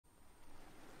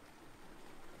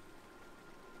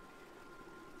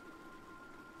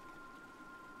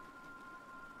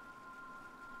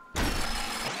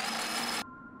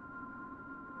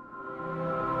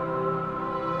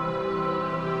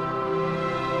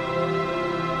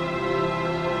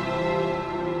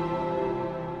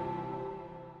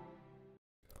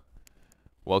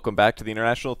Welcome back to the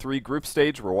International 3 group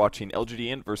stage. We're watching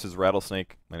LGD.int versus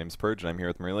Rattlesnake. My name's Purge, and I'm here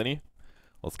with Merlini.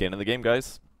 Let's get into the game,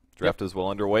 guys. Draft is well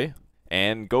underway.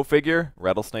 And go figure,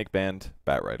 Rattlesnake banned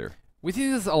Batrider. We see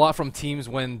this a lot from teams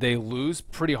when they lose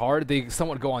pretty hard. They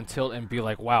somewhat go on tilt and be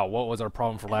like, wow, what was our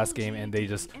problem for last game? And they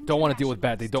just don't want to deal with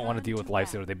Bat. They don't want to deal with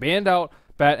Lifestealer. They banned out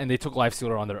Bat and they took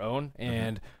Lifestealer on their own.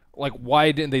 And like,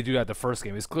 why didn't they do that the first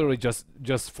game? It's clearly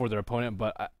just for their opponent.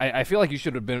 But I feel like they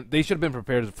should have been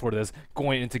prepared for this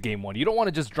going into game one. You don't want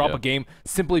to just drop a game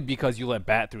simply because you let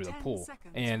Bat through the pool.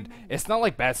 And it's not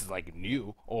like Bat's is like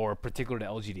new or particular to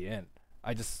LGD.int.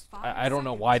 I don't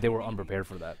know why they were unprepared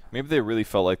for that. Maybe they really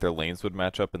felt like their lanes would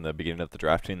match up in the beginning of the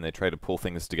drafting. They tried to pull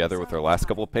things together with their last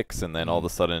couple of picks, and then all of a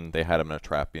sudden they had them in a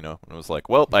trap, you know? And it was like,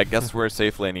 well, I guess we're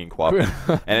safe laning Quap.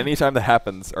 And anytime that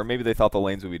happens, or maybe they thought the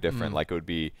lanes would be different, like it would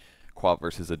be Quap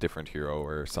versus a different hero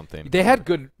or something. They had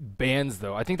good bans,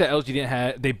 though. I think that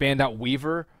LGD they banned out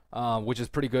Weaver, which is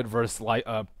pretty good, versus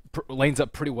lanes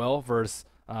up pretty well versus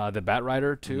the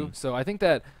Batrider, too. So I think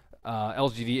that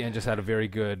LGD just had a very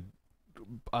good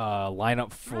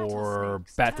lineup for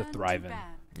Bat to thrive in.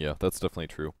 Yeah, that's definitely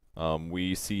true.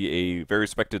 We see a very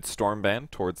respected Storm ban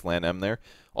towards Lan M there.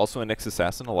 Also a Nyx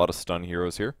Assassin, a lot of stun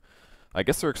heroes here. I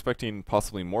guess they're expecting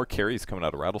possibly more carries coming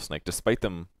out of Rattlesnake, despite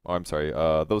them. Oh, I'm sorry.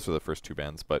 Those are the first two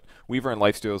bans, but Weaver and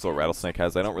Lifesteal is what Rattlesnake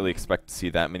has. I don't really expect to see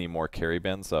that many more carry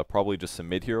bans. Probably just some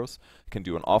mid heroes. Can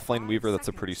do an offlane Weaver. That's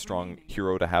a pretty strong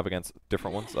hero to have against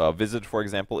different ones. Visage, for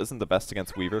example, isn't the best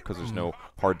against Weaver because there's no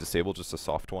hard disable, just a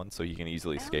soft one, so he can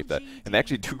easily escape that. And they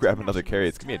actually do grab another carry.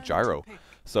 It's gonna be a Gyro.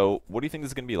 So what do you think this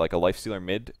is gonna be? Like a Lifestealer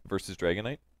mid versus Dragon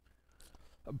Knight?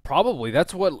 Probably.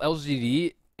 That's what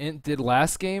LGD did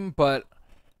last game, but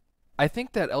I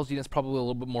think that LGD is probably a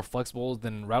little bit more flexible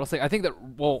than Rattlesnake. I think that,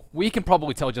 well, we can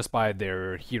probably tell just by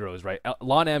their heroes, right?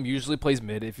 Lan M usually plays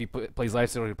mid. If he plays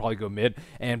Lifestealer, he'll probably go mid.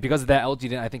 And because of that,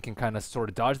 LGD, I think, can kind of sort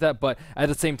of dodge that. But at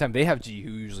the same time, they have G,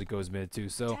 who usually goes mid, too.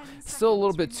 So still a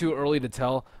little bit too early to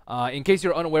tell. In case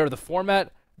you're unaware of the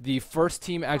format, the first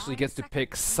team actually gets to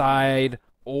pick side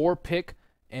or pick.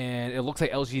 And it looks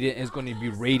like LGD is going to be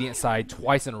Radiant side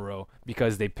twice in a row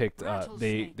because they picked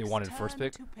they wanted first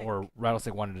pick, or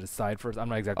Rattlesnake wanted to decide first. I'm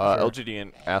not exactly sure.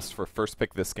 LGD asked for first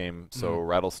pick this game, so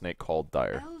Rattlesnake called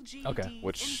Dire. Okay.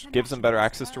 Which gives them better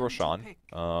access to Roshan.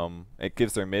 It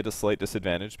gives their mid a slight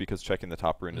disadvantage because checking the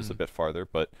top rune is a bit farther,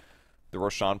 but the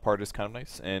Roshan part is kind of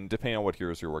nice. And depending on what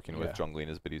heroes you're working with, jungling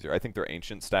is a bit easier. I think their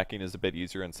ancient stacking is a bit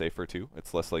easier and safer too.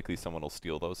 It's less likely someone will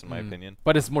steal those, in my opinion.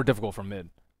 But it's more difficult from mid.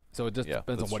 So it just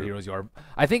depends on what heroes you are.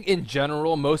 I think in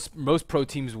general, most pro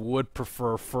teams would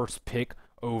prefer first pick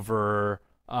over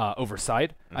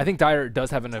side. I think Dire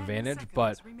does have an advantage,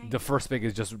 but the first pick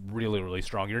is just really, really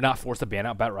strong. You're not forced to ban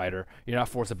out Batrider. You're not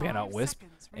forced to ban out Wisp,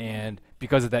 and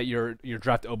because of that, your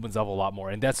draft opens up a lot more,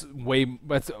 and that's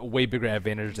a way bigger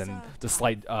advantage than the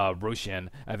slight Roshan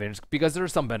advantage, because there are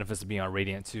some benefits to being on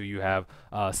Radiant too. You have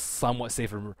somewhat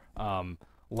safer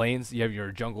lanes. You have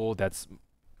your jungle that's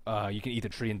you can eat the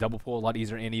tree and double pull a lot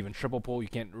easier, and even triple pull. You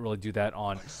can't really do that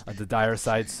on the Dire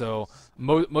side. So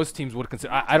most teams would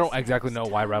consider. I don't exactly know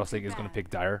why Rattlesnake is going to pick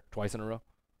Dire twice in a row.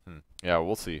 Yeah,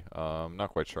 we'll see. Not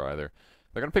quite sure either.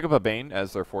 They're going to pick up a Bane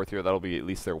as their fourth hero. That'll be at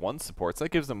least their one support. So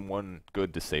that gives them one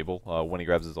good disable. When he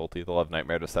grabs his ulti, they'll have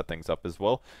Nightmare to set things up as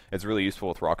well. It's really useful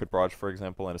with Rocket Barrage, for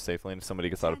example, in a safe lane. If somebody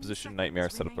gets out of position, Nightmare,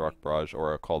 set up the Rocket Barrage,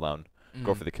 or a call down.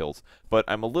 Go for the kills. But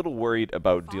I'm a little worried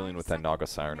about dealing with that Naga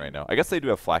Siren right now. I guess they do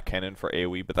have Flat Cannon for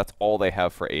AoE, but that's all they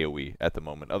have for AoE at the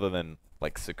moment, other than,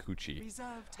 like, Sakuchi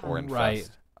or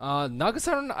Infest. Naga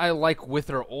Siren I like with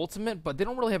their ultimate, but they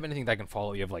don't really have anything that can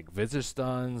follow. You have, like, Visage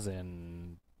stuns,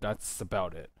 and that's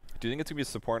about it. Do you think it's going to be a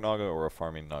support Naga or a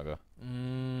farming Naga?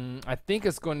 I think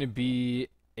it's going to be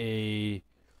a...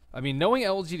 I mean, knowing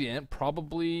LGD,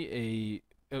 probably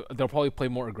they'll probably play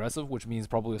more aggressive, which means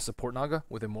probably a support Naga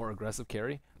with a more aggressive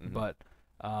carry. But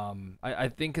I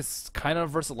think it's kind of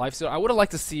versus Lifesteal. I would have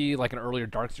liked to see like an earlier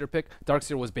Darkseer pick.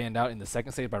 Darkseer was banned out in the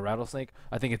second stage by Rattlesnake.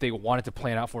 I think if they wanted to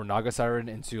plan out for Naga Siren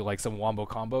into like some wombo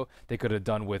combo, they could have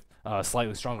done with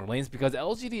slightly stronger lanes, because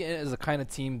LGD is a kind of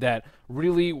team that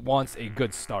really wants a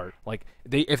good start. Like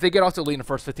if they get off to lead in the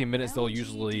first 15 minutes, they'll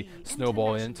usually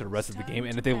snowball into the rest of the game.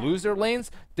 And if they lose their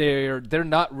lanes, they're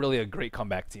not really a great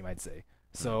comeback team, I'd say.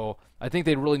 So I think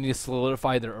they really need to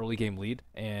solidify their early game lead,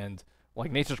 and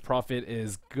like Nature's Prophet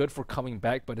is good for coming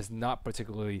back, but it's not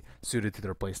particularly suited to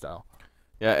their playstyle.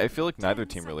 Yeah, I feel like neither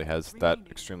team really has that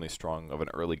extremely strong of an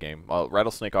early game.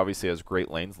 Rattlesnake obviously has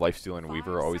great lanes. Lifesteal and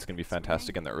Weaver are always going to be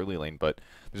fantastic in the early lane, but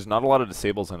there's not a lot of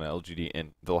disables on LGD,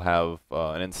 and they'll have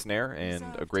an Ensnare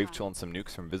and a Grave Chill and some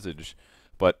nukes from Visage.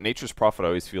 But Nature's Prophet, I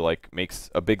always feel like,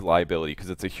 makes a big liability because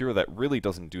it's a hero that really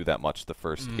doesn't do that much the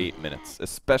first 8 minutes,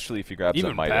 especially if he grabs Even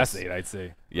that Midas. past 8, I'd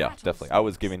say. Yeah, definitely. I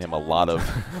was giving him a lot of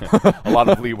a lot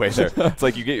of leeway there. It's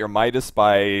like you get your Midas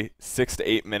by 6 to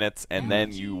 8 minutes, and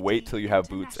then you wait till you have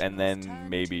boots, and then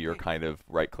maybe you're kind of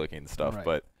right-clicking stuff. Right.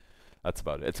 But that's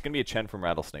about it. It's going to be a Chen from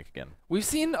Rattlesnake again. We've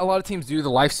seen a lot of teams do the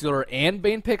Lifestealer and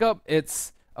Bane pickup.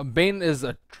 Bane is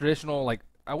a traditional, like,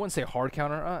 I wouldn't say hard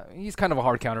counter. He's kind of a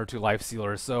hard counter to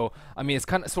Lifestealer. So, I mean, it's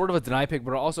kind of sort of a deny pick,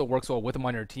 but it also works well with him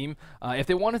on your team. If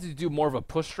they wanted to do more of a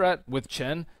push strat with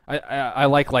Chen, I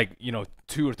like, you know,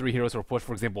 2 or 3 heroes for push.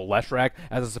 For example, Leshrac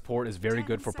as a support is very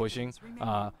good for pushing.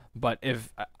 But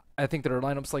if I think their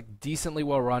lineup's like decently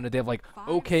well rounded. They have like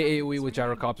okay AoE with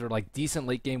Gyrocopter, like decent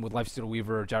late game with Lifesteal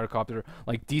Weaver, Gyrocopter,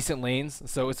 like decent lanes.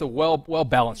 So it's a well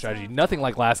balanced strategy. Nothing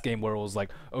like last game where it was like,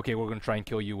 okay, we're gonna try and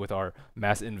kill you with our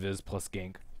mass invis plus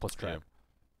gank plus trap. Yeah.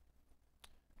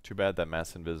 Too bad that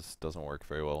mass invis doesn't work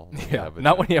very well.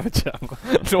 Not when you have a gem.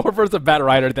 Nor versus a bad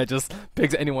rider that just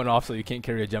picks anyone off, so you can't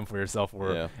carry a gem for yourself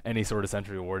or any sort of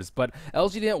sentry rewards. But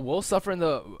LGD will suffer in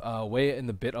the way in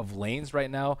the bit of lanes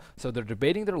right now, so they're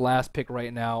debating their last pick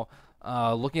right now.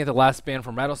 Looking at the last ban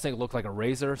from Rattlesnake, looked like a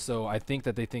Razor, so I think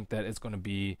that they think that it's going to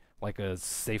be like a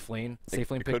safe lane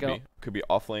pick out. Could be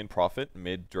off lane Prophet,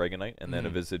 mid Dragonite, and then a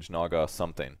Visage Naga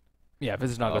something. Yeah,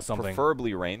 Visage Naga something.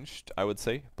 Preferably ranged, I would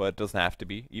say, but it doesn't have to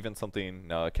be. Even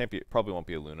something, it can't be. Probably won't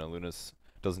be a Luna. Luna's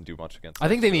doesn't do much against. I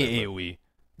think they need AoE,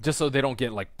 just so they don't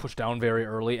get like pushed down very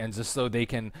early, and just so they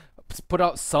can put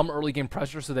out some early game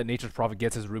pressure, so that Nature's Prophet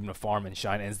gets his room to farm and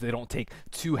shine, and they don't take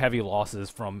too heavy losses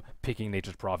from picking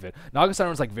Nature's Prophet. Naga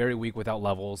Siren's like very weak without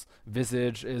levels.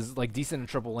 Visage is like decent in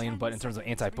triple lane, but in terms of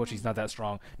anti-push, he's not that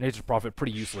strong. Nature's Prophet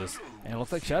pretty useless, and it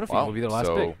looks like Shadow Fiend will be their last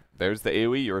pick. There's the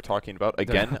AoE you were talking about.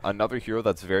 Again, another hero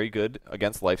that's very good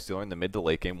against Lifestealer in the mid to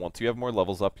late game. Once you have more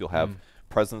levels up, you'll have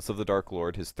Presence of the Dark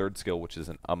Lord, his third skill, which is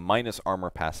a minus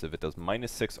armor passive. It does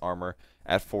 -6 armor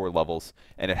at 4 levels,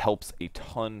 and it helps a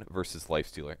ton versus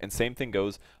Lifestealer. And same thing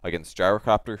goes against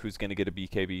Gyrocopter, who's going to get a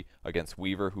BKB, against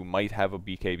Weaver, who might have a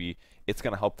BKB. It's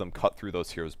going to help them cut through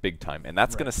those heroes big time. And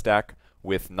that's going to stack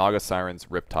with Naga Siren's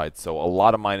Riptide. So a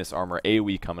lot of minus armor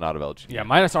AoE coming out of LGD. Yeah,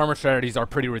 minus armor strategies are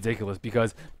pretty ridiculous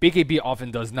because BKB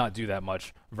often does not do that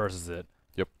much versus it.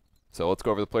 Yep. So let's go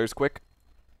over the players quick.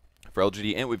 For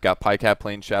LGD.int, we've got Pycat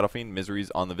playing Shadow Fiend, Miseries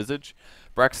on the Visage.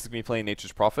 Brax is going to be playing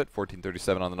Nature's Prophet,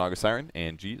 1437 on the Naga Siren,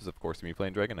 and G is, of course, going to be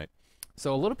playing Dragonite.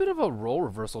 So a little bit of a role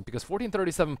reversal because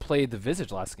 1437 played the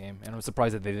Visage last game, and I'm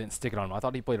surprised that they didn't stick it on him. I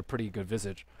thought he played a pretty good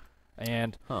Visage.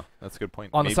 And that's a good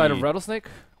point. On the side of Rattlesnake,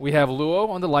 we have Luo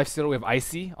on the Lifestealer, we have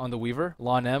Icy on the Weaver,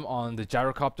 Lon M on the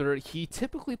Gyrocopter. He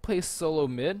typically plays solo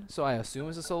mid, so I assume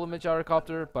it's a solo mid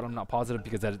Gyrocopter, but I'm not positive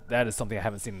because that is something I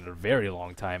haven't seen in a very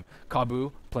long time.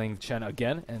 Kabu playing Chen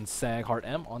again, and Sag Heart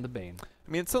M on the Bane.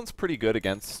 I mean, it sounds pretty good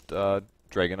against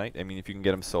Dragonite. I mean, if you can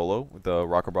get him solo, the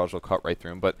Rocker Barrage will cut right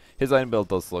through him, but his item build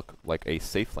does look like a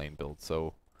safe lane build,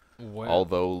 so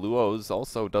although Luo's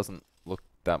also doesn't look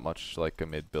that much like a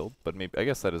mid build, but maybe I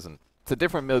guess that isn't. It's a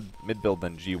different mid build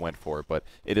than G went for, but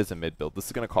it is a mid build. This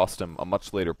is going to cost him a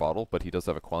much later bottle, but he does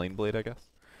have a Quelling Blade, I guess.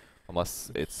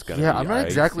 Unless it's going to be I'm not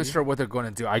exactly sure what they're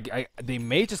going to do. They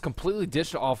may just completely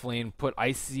ditch the off lane, put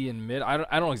Icy in mid.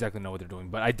 I don't exactly know what they're doing,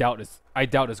 but I doubt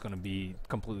it's going to be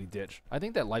completely ditched. I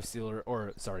think that Lifestealer,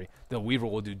 or sorry, the Weaver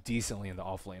will do decently in the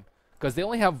off lane because they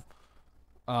only have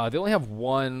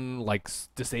one like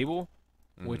disable,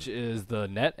 which is the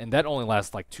net, and that only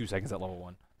lasts like 2 seconds at level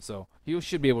 1. So he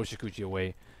should be able to Shikuchi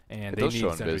away, and they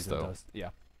need sentries and dust. Yeah.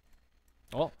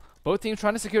 Well, both teams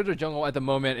trying to secure their jungle at the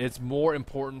moment. It's more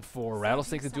important for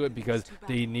Rattlesnake to do it because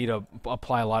they need to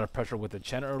apply a lot of pressure with the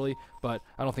Chen early, but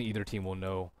I don't think either team will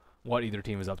know what either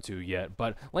team is up to yet.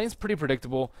 But lane's pretty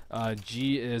predictable.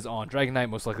 G is on Dragonite,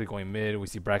 most likely going mid. We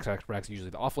see Brax usually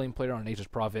the off lane player on Nature's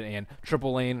Prophet, and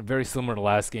triple lane, very similar to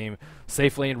last game.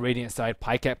 Safe lane, Radiant side,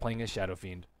 Pycat playing as Shadow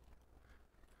Fiend.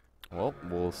 Well,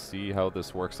 we'll see how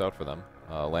this works out for them.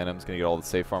 Lanham's going to get all the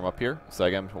safe farm up here.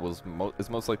 Sagam is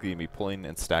most likely going to be pulling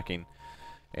and stacking.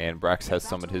 And Brax has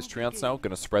summoned his Treants now.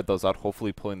 Going to spread those out,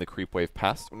 hopefully pulling the creep wave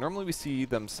past. Normally we see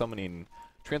them summoning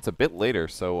Treants a bit later,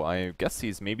 so I guess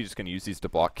he's maybe just going to use these to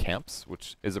block camps,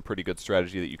 which is a pretty good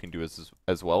strategy that you can do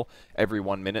as well. Every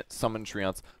 1 minute, summon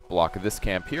Treants, block this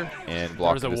camp here, and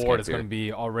block this camp here. There's a ward that's going to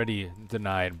be already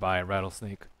denied by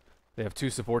Rattlesnake. They have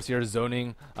 2 supports here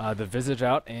zoning the Visage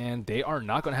out, and they are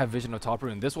not going to have vision of top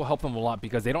root, and this will help them a lot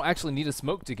because they don't actually need a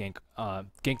smoke to gank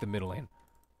the middle lane.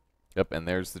 Yep, and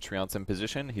there's the Treants in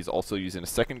position. He's also using a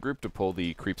second group to pull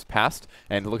the creeps past,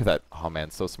 and look at that. Oh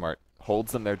man, so smart.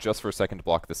 Holds them there just for a second to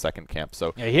block the second camp.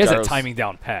 So yeah, he has a timing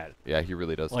down pat. Yeah, he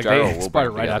really does. Like they expire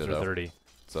right after 30.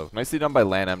 So nicely done by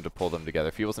LANM to pull them together.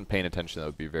 If he wasn't paying attention, that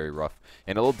would be very rough.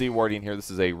 And a little dewarding here.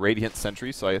 This is a Radiant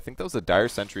Sentry, so I think that was a dire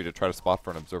Sentry to try to spot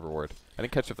for an Observer Ward. I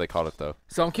didn't catch if they caught it, though.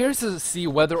 So I'm curious to see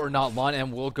whether or not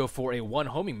LANM will go for a one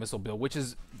homing missile build, which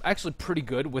is actually pretty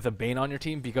good with a Bane on your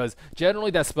team, because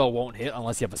generally that spell won't hit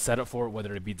unless you have a setup for it,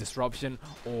 whether it be Disruption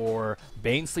or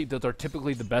Bane Sleep. Those are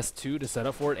typically the best two to set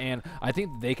up for it, and I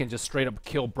think they can just straight up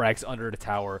kill Brax under the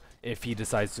tower if he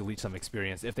decides to leech some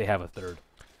experience, if they have a third.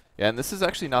 Yeah, and this is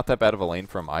actually not that bad of a lane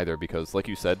for him either, because, like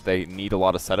you said, they need a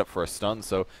lot of setup for a stun,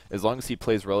 so as long as he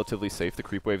plays relatively safe, the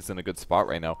creep wave is in a good spot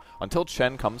right now. Until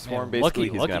Chen comes for him, basically,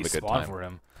 he's going to have a good time. For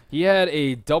him. He had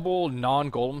a double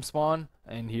non-golem spawn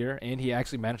in here, and he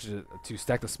actually managed to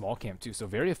stack the small camp, too, so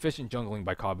very efficient jungling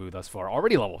by Kabu thus far.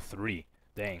 Already level 3.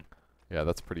 Dang. Yeah,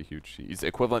 that's pretty huge. He's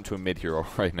equivalent to a mid-hero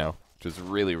right now, which is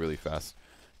really, really fast.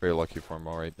 Very lucky for him,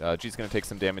 alright. G's going to take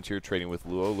some damage here, trading with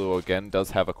Luo. Luo, again, does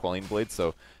have a Quelling Blade,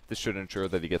 so this should ensure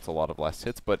that he gets a lot of last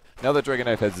hits. But now that Dragon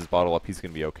Knight has his bottle up, he's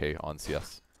going to be okay on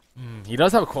CS. He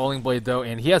does have a Quelling Blade, though,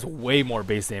 and he has way more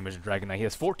base damage than Dragon Knight. He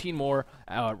has 14 more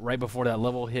right before that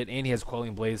level hit, and he has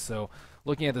Quelling Blade, so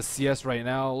looking at the CS right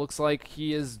now, looks like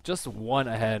he is just one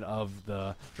ahead of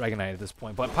the Dragon Knight at this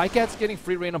point. But Pycat's getting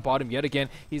free reign on bottom yet again.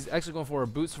 He's actually going for a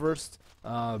boots first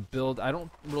build. I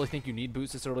don't really think you need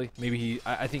boots this early. Maybe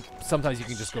I think sometimes you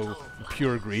can just go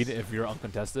pure greed if you're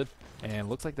uncontested. And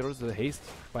looks like there was a haste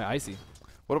by Icy.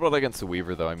 What about against the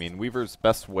Weaver, though? I mean, Weaver's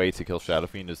best way to kill Shadow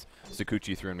Fiend is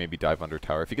Sakuchi through and maybe dive under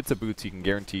tower. If he gets the boots, he can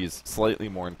guarantee he's slightly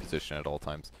more in position at all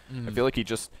times. I feel like he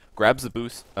just grabs the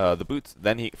boots,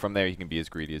 then from there he can be as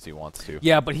greedy as he wants to.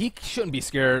 Yeah, but he shouldn't be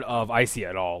scared of Icy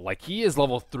at all. Like, he is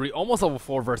level 3, almost level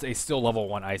 4 versus a still level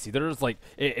 1 Icy. There's like,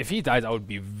 if he dies, I would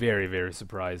be very, very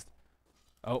surprised.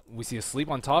 Oh, we see a sleep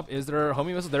on top. Is there a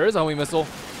homing missile? There is a homing missile.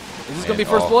 Is this going to be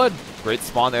first blood? Great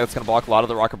spawn there. That's going to block a lot of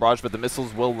the rocket barrage, but the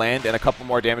missiles will land and a couple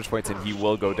more damage points, and he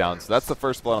will go down. So that's the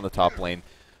first blood on the top lane.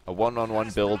 A one-on-one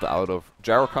build out of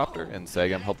Gyrocopter, and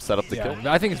Sagam helps set up the kill.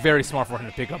 I think it's very smart for him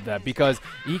to pick up that, because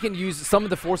he can use some of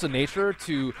the force of nature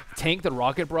to tank the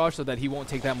rocket barrage so that he won't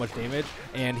take that much damage,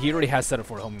 and he already has set up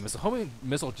for a homing missile. Homing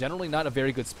missile, generally not a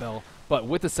very good spell, but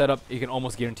with the setup, it can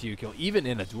almost guarantee you a kill, even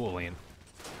in a dual lane.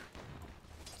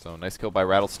 So nice kill by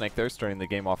Rattlesnake there, starting the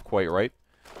game off quite right.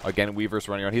 Again, Weaver's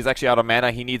running around. He's actually out of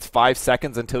mana. He needs 5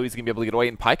 seconds until he's going to be able to get away.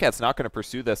 And Pycat's not going to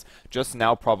pursue this. Just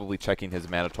now probably checking his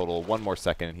mana total. 1 more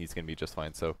second and he's going to be just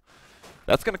fine. So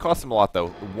that's going to cost him a lot, though.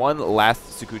 One last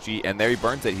Sakuchi, and there he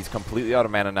burns it. He's completely out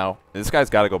of mana now. This guy's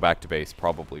got to go back to base,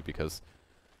 probably, because,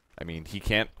 I mean, he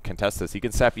can't contest this. He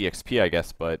can sap EXP, I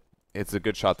guess, but it's a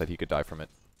good shot that he could die from it.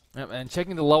 And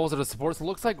checking the levels of the supports, it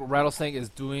looks like Rattlesnake is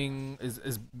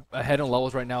ahead in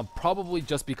levels right now, probably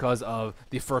just because of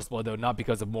the first blood, though, not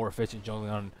because of more efficient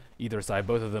jungling on either side.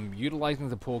 Both of them utilizing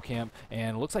the pull camp,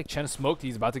 and it looks like Chen smoked.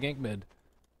 He's about to gank mid.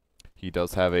 He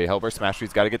does have a Hellbear Smash.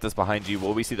 He's got to get this behind G.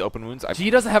 Will we see the open wounds? G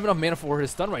doesn't have enough mana for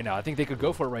his stun right now. I think they could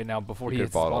go for it right now before he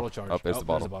hits the bottle charge. Oh, there's the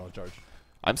bottle. There's a bottle charge.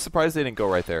 I'm surprised they didn't go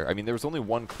right there. I mean, there was only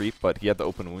one creep, but he had the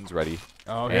open wounds ready.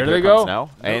 Oh, and here they go. Now. Nope,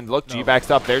 and look, G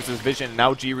backs up. There's his vision.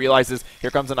 Now G realizes,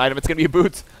 here comes an item. It's going to be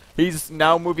boots. He's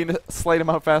now moving a slight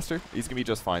amount faster. He's going to be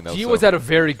just fine, though. G was at a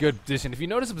very good position. If you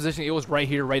notice the position, it was right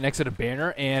here, right next to the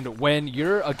banner. And when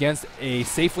you're against a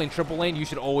safe lane, triple lane, you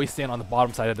should always stand on the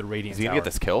bottom side of the Radiant Is he going to get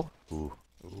this kill? Ooh.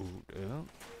 Yeah.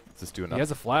 Does this do enough? He has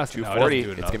a flash. 240.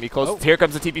 It's going to be close. Oh. Here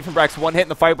comes the TP from Brax. One hit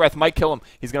and the Fire Breath might kill him.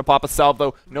 He's going to pop a salve,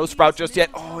 though. No Sprout just yet.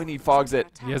 Oh, and he fogs it.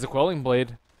 He has a Quelling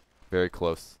Blade. Very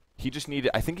close. He just needed...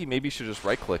 I think he maybe should just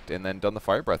right-clicked and then done the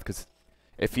Fire Breath, because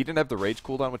if he didn't have the Rage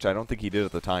cooldown, which I don't think he did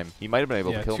at the time, he might have been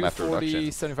able to kill him after reduction.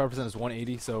 75% is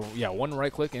 180, so yeah, one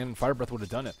right-click and Fire Breath would have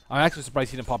done it. I'm actually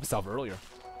surprised he didn't pop a salve earlier.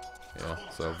 Yeah,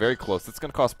 so very close. It's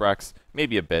going to cost Brax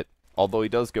maybe a bit. Although he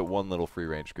does get one little free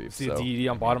range creep. See a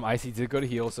DD on bottom. Icy did go to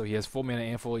heal, so he has full mana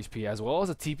and full HP, as well as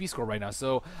a TP score right now.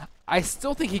 So I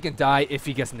still think he can die if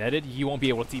he gets netted. He won't be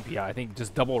able to TP out. I think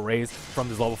just double raise from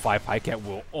this level 5 Pycat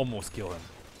will almost kill him.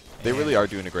 They really are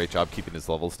doing a great job keeping his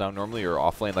levels down. Normally, your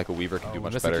off lane like a Weaver can do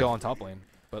much better. A kill on top lane,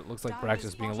 but it looks like Brax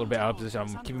just being a little bit out of position.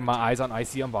 I'm keeping my eyes on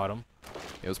Icy on bottom.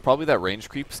 It was probably that range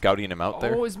creep scouting him out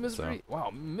there. Oh, his Misery. So.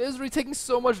 Wow, Misery taking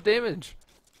so much damage.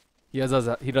 He does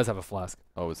have a flask.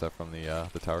 Oh, is that from the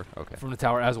tower? Okay. From the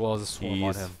tower, as well as a swarm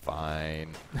on him. He's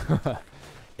fine.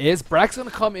 Is Brax going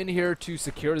to come in here to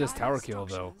secure this tower kill,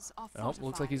 though? Nope,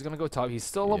 looks like he's going to go top. He's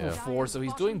still level 4, so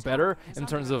he's doing better in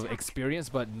terms of experience,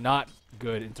 but not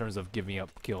good in terms of giving up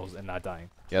kills and not dying.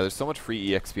 Yeah, there's so much free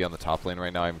EXP on the top lane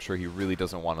right now. I'm sure he really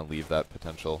doesn't want to leave that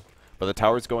potential. But the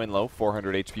tower's going low,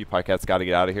 400 HP. Pycat's got to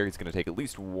get out of here. He's going to take at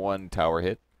least one tower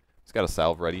hit. He's got a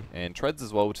salve ready, and treads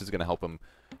as well, which is going to help him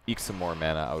eke some more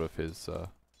mana out of his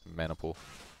mana pool.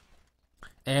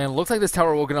 And looks like this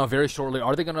tower will go down very shortly.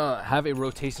 Are they going to have a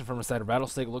rotation from the side of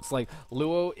Rattlesnake? Looks like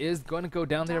Luo is going to go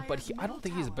down there, but I don't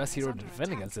think he's the best hero to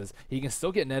defend against this. He can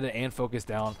still get netted and focused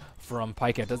down from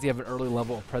Pycat. Does he have an early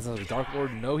level of presence of the Dark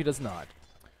Lord? No, he does not.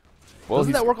 Well,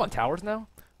 doesn't that work on towers now?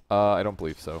 I don't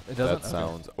believe so. It doesn't? That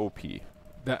sounds OP.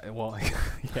 Well,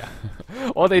 yeah.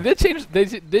 Well, they did change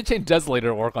Desolator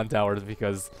to work on towers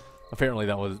because apparently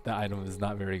that item is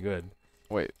not very good.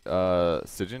 Wait,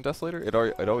 Stygian Desolator?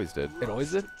 It always did. It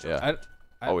always did? Yeah.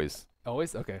 Always.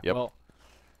 Always? Okay. Yep. Well,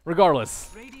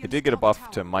 regardless. It did get a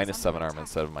buff to -7 armor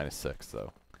instead of -6,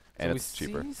 though. And so it's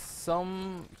cheaper. We see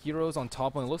some heroes on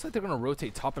top lane. It looks like they're going to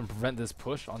rotate top and prevent this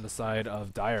push on the side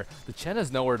of Dire. The Chen is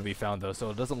nowhere to be found, though, so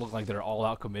it doesn't look like they're all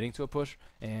out committing to a push.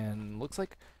 And looks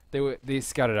like they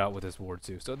scouted out with this ward,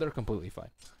 too, so they're completely fine.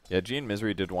 Yeah, G and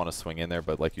Misery did want to swing in there,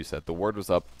 but like you said, the ward was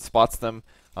up, spots them.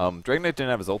 Dragon Knight didn't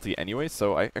have his ulti anyway,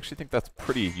 so I actually think that's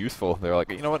pretty useful. They're like,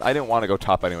 you know what, I didn't want to go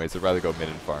top anyways, I'd rather go mid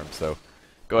and farm, so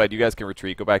go ahead, you guys can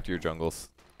retreat, go back to your jungles.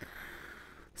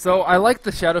 So I like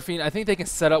the Shadow Fiend. I think they can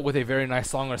set up with a very nice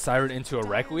Song of Siren into a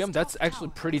Requiem. That's actually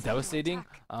pretty devastating,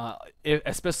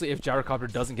 especially if Gyrocopter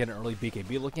doesn't get an early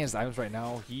BKB. Looking at his items right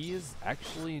now, he is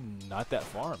actually not that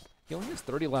farmed. He only has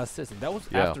 30 last hits, and that was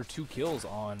after 2 kills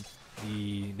on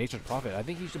the Nature's Prophet. I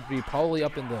think he should be probably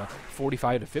up in the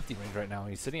 45 to 50 range right now.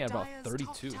 He's sitting at about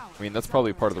 32. I mean, that's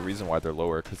probably part of the reason why they're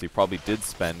lower, because he probably did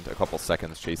spend a couple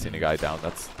seconds chasing a guy down.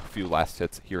 That's a few last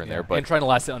hits here and there. But and trying to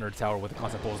last it under the tower with the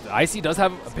constant pulls. The Icy does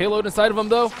have a payload inside of him,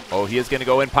 though. Oh, he is going to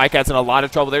go in. Pycat's in a lot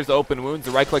of trouble. There's the open wounds.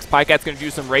 The right clicks. Pycat's going to do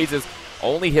some raises.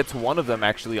 Only hits one of them,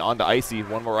 actually, onto Icy.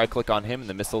 One more right click on him, and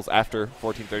the missiles after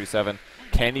 1437.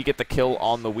 Can he get the kill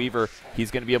on the Weaver?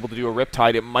 He's going to be able to do a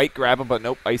Riptide. It might grab him, but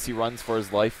nope. Icy runs for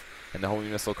his life, and the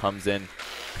homing missile comes in.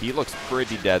 He looks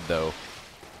pretty dead, though.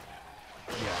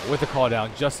 Yeah, with the call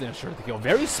down just to ensure the kill.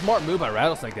 Very smart move by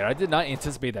Rattlesnake there. I did not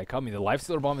anticipate that coming. The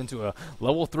Lifestealer Bomb into a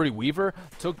level 3 Weaver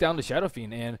took down the Shadow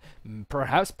Fiend, and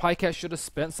perhaps Pycat should have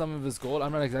spent some of his gold.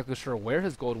 I'm not exactly sure where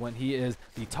his gold went. He is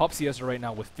the top CSer right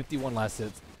now with 51 last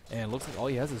hits, and it looks like all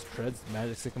he has is Tread's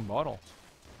Magic Stick and Bottle.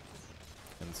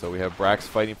 And so we have Brax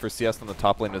fighting for CS on the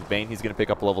top lane with Bane. He's going to pick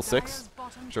up level 6.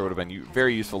 Sure would have been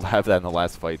very useful to have that in the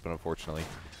last fight, but unfortunately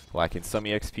lacking some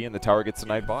EXP, and the tower gets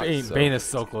denied bot. Bane is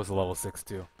so close to level 6,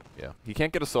 too. Yeah, he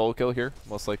can't get a solo kill here,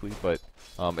 most likely, but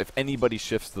if anybody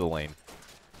shifts to the lane,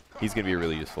 he's going to be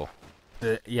really useful.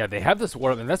 Yeah, they have this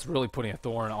ward up, and that's really putting a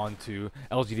thorn onto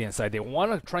LGD side. They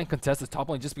want to try and contest this top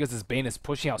lane just because this Bane is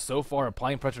pushing out so far,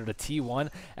 applying pressure to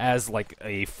T1 as like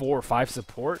a 4 or 5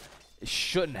 support. It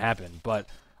shouldn't happen, but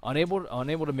unable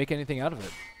to make anything out of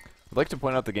it. I'd like to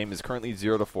point out the game is currently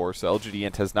 0-4, so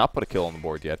LGD.int has not put a kill on the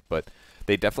board yet, but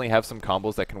they definitely have some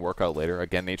combos that can work out later.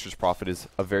 Again, Nature's Prophet is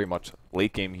a very much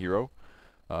late-game hero,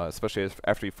 especially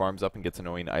after he farms up and gets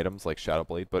annoying items like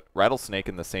Shadowblade, but Rattlesnake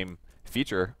in the same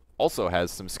feature also has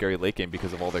some scary late game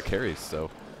because of all their carries, so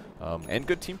and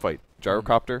good team fight.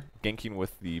 Gyrocopter ganking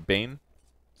with the Bane.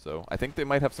 So I think they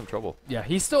might have some trouble. Yeah,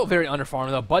 he's still very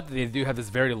underfarmed though, but they do have this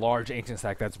very large ancient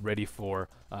stack that's ready for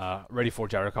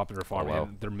Gyrocopter to farm,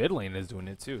 and their mid lane is doing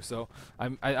it too. So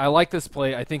I like this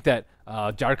play. I think that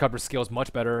Gyrocopter scales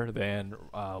much better than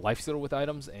Lifestealer with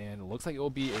items, and it looks like it will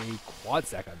be a quad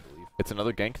stack, I believe. It's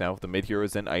another gank now. The mid hero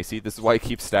is in Icy. This is why he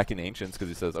keeps stacking Ancients, because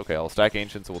he says, okay, I'll stack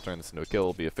Ancients, so we'll turn this into a kill.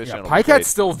 It'll be efficient. Yeah, Pycat's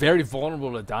still very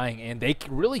vulnerable to dying, and they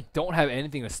really don't have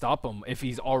anything to stop him if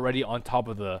he's already on top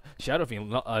of the Shadow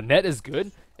Fiend. Net is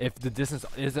good if the distance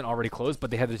isn't already closed, but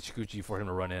they have the Chikuchi for him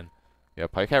to run in. Yeah,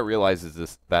 Pycat realizes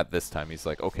this time. He's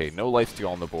like, okay, no lifesteal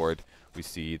on the board. We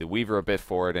see the Weaver a bit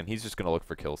forward, and he's just going to look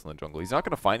for kills in the jungle. He's not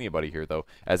going to find anybody here, though,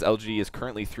 as LG is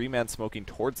currently 3-man smoking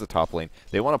towards the top lane.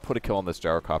 They want to put a kill on this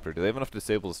Gyrocopter. Do they have enough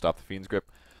disable to stop the Fiend's grip?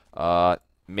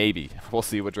 Maybe. We'll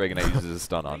see what Dragon Knight uses his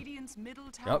stun on.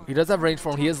 Yep, he does have range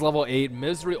for him. He is level 8.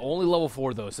 Misery only level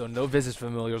 4, though, so no Visage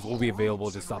Familiars will be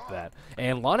available to stop that.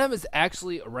 And Lonham is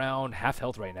actually around half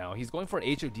health right now. He's going for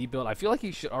an HOD build. I feel like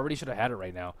he already should have had it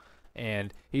right now.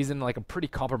 And he's in like a pretty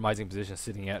compromising position,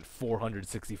 sitting at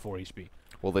 464 HP.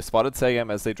 Well, they spotted Sagam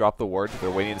as they dropped the ward.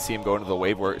 They're waiting to see him go into the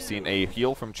wave. We're seeing a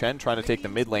heal from Chen trying to take the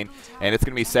mid lane, and it's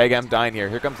going to be Sagam dying here.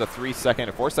 Here comes a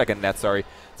 4-second net, sorry.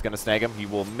 It's going to snag him. He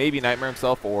will maybe Nightmare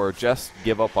himself or just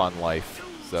give up on life.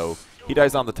 So he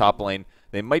dies on the top lane.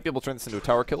 They might be able to turn this into a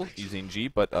tower kill using G,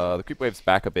 but the creep wave's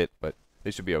back a bit, but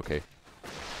they should be okay.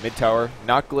 Mid tower,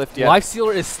 not glyphed yet.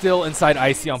 Lifestealer is still inside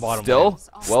Icy on bottom Still? lane.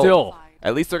 Well, still.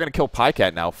 At least they're going to kill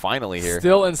Pycat now, finally here.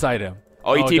 Still inside him.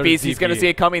 Oh, he TPs. He's going to see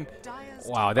it coming.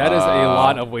 Wow, that is a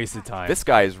lot of wasted time. This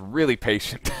guy is really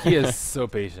patient. He is so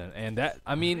patient. And that,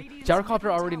 I mean, Gyrocopter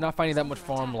already not finding that much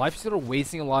farm. Lifestealer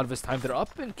wasting a lot of his time. They're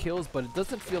up in kills, but it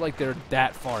doesn't feel like they're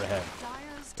that far ahead.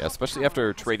 Yeah, especially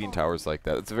after trading towers like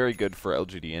that. It's very good for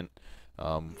LGD.int.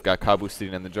 Got Kabu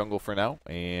sitting in the jungle for now,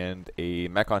 and a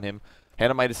mech on him.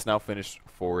 Hanamite is now finished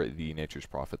for the Nature's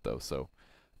Prophet, though. So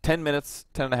 10 minutes,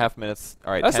 10.5 minutes.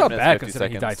 All right, That's 10 not minutes, bad 50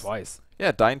 considering seconds. he died twice.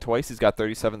 Yeah, dying twice. He's got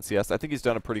 37 CS. I think he's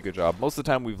done a pretty good job. Most of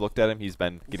the time we've looked at him, he's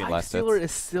been getting last hits. Lifestealer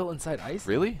is still inside ice.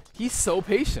 Really? He's so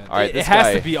patient. All right, it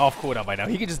has to be off cooldown by now.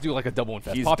 He could just do like a double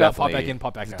infest. Pop out, pop back in,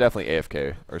 pop back he's out. definitely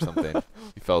AFK or something.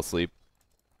 He fell asleep.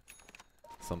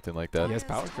 Something like that. He has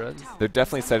power treads. They're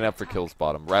definitely setting up for kills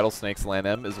bottom. Rattlesnake's Lan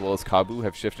M as well as Kabu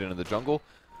have shifted into the jungle.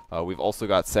 We've also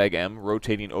got Sag M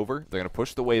rotating over. They're going to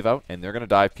push the wave out, and they're going to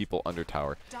dive people under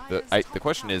tower. The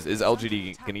question is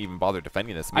LGD going to even bother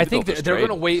defending this? Maybe I think they're going to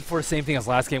trade. wait for the same thing as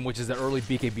last game, which is the early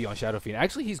BKB on Shadow Fiend.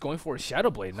 Actually, he's going for a Shadow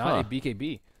Blade, not a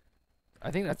BKB. I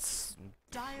think that's...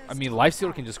 I mean,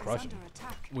 Lifestealer can just crush him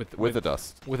with the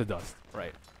dust. With a dust,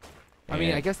 right. I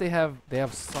mean, I guess they have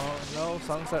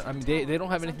songs that... I mean, they don't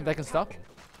have anything that can stop him.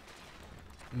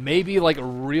 Maybe like a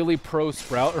really pro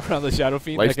sprout around the Shadow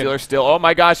Fiend. Lifestealer still. Oh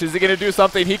my gosh, is he going to do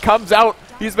something? He comes out.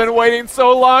 He's been waiting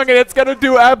so long, and it's going to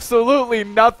do absolutely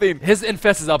nothing. His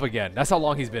infest is up again. That's how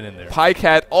long he's been in there.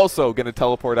 Pycat also going to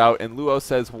teleport out, and Luo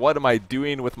says, "What am I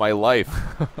doing with my life?"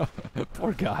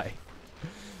 Poor guy.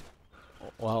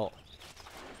 Well,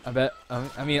 I bet.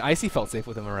 I mean, Icy felt safe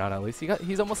with him around at least.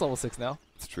 He's almost level 6 now.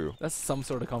 It's true. That's some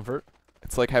sort of comfort.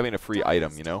 It's like having a free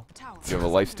item, you know? You have a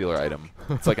Lifestealer item.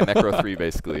 It's like a Necro 3,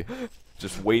 basically.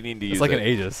 Just waiting to use it. It's like an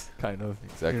Aegis, kind of.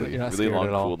 Exactly. You're not really long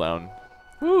at all. cooldown.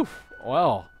 Whew.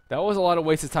 Well, that was a lot of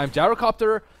wasted time.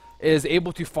 Gyrocopter is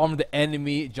able to farm the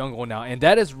enemy jungle now, and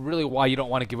that is really why you don't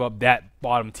want to give up that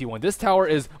bottom T1. This tower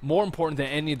is more important than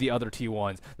any of the other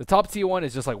T1s. The top T1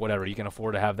 is just like whatever. You can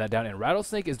afford to have that down, and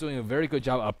Rattlesnake is doing a very good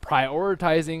job of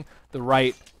prioritizing the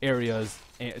right areas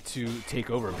to take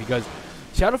over, because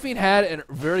Shadow Fiend had a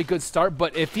very good start,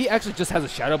 but if he actually just has a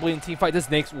Shadow Blade in team fight, this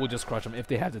Snakes will just crush him if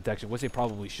they have detection, which they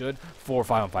probably should. 4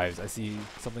 5-on-5s. I see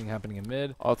something happening in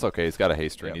mid. Oh, it's okay. He's got a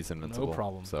haste ring. Yep, He's invincible. no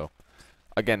problem. So,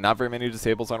 again, not very many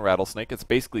disables on Rattlesnake. It's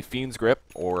basically Fiend's Grip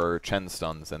or Chen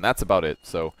stuns, and that's about it.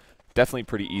 So, definitely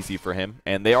pretty easy for him.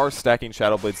 And they are stacking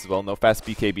Shadow Blades as well. No fast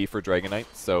BKB for Dragonite.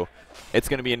 So, it's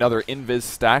going to be another Invis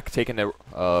stack, taking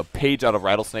a page out of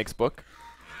Rattlesnake's book.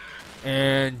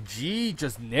 And G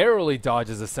just narrowly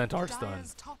dodges a Centaur stun.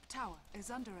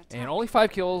 And only 5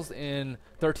 kills in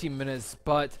 13 minutes,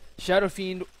 but Shadow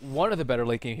Fiend, one of the better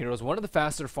late game heroes, one of the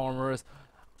faster farmers.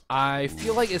 I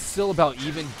feel like it's still about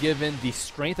even given the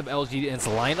strength of LGD's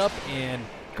lineup and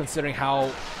considering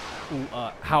how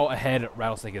ahead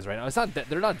Rattlesnake is right now. It's not that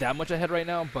they're not that much ahead right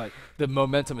now, but the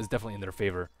momentum is definitely in their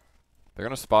favor. They're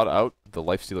going to spot out the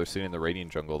Lifestealer sitting in the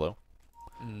Radiant jungle, though.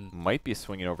 Might be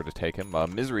swinging over to take him.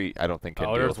 Misery, I don't think can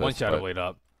deal there's with one this, Shadow Blade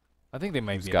up. I think they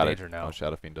might be in danger now. Oh,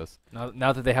 Shadow Fiend does.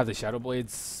 Now that they have the Shadow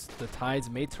Blades, the tides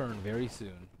may turn very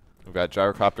soon. We've got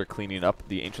Gyrocopter cleaning up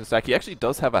the Ancient stack. He actually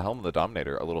does have a Helm of the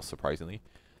Dominator, a little surprisingly.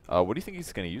 What do you think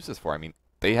he's going to use this for? I mean,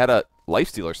 they had a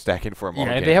Lifestealer stacking for him.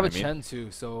 Yeah, and they have a Chen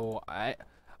too, so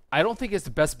I don't think it's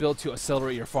the best build to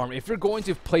accelerate your farm. If you're going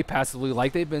to play passively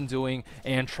like they've been doing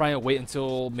and try and wait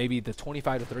until maybe the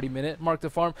 25 to 30 minute mark to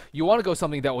farm, you want to go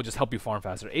something that will just help you farm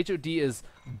faster. HOD is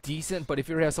decent, but if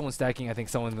you have someone stacking, I think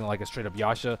someone like a straight up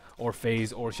Yasha or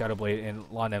FaZe or Shadow Blade and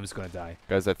Lan M is going to die.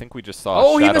 Guys, I think we just saw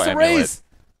Oh, Shadow he missed a Amulet. raise!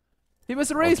 He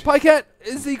missed a raise. Pycat,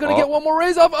 is he going to get one more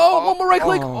raise off? Oh, one more right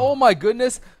click. Oh, my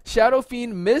goodness. Shadow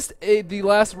Fiend missed the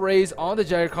last raise on the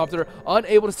Gyrocopter,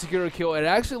 unable to secure a kill. It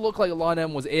actually looked like Lan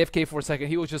M was AFK for a second.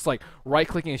 He was just like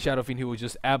right-clicking a Shadow Fiend who was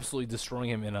just absolutely destroying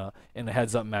him in a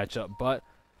heads-up matchup. But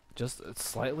just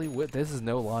slightly this is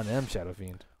no Lan M Shadow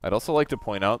Fiend. I'd also like to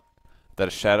point out that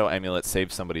a Shadow Amulet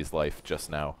saved somebody's life just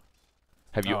now.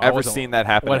 Have you ever seen that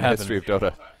happen in the history of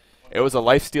Dota? It was a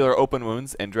Lifestealer open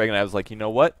wounds, and Dragonite was like, you know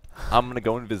what? I'm going to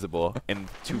go invisible in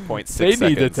 2.6 seconds. They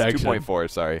need detection. 2.4,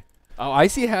 sorry. Oh,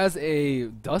 Icy has a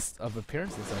dust of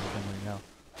appearance inside of him right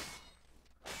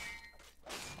now.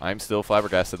 I'm still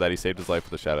flabbergasted that he saved his life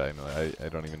with a Shadow Amulet. I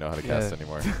don't even know how to cast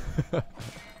anymore.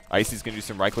 Icy's going to do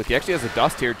some right click. He actually has a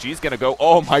dust here. G's going to go,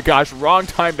 oh my gosh, wrong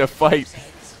time to fight.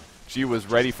 G was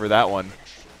ready for that one.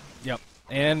 Yep.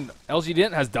 And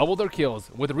LGD.int has doubled their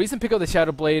kills. With the recent pick of the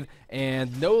Shadow Blade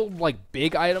and no like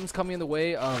big items coming in the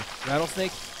way of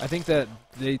Rattlesnake, I think that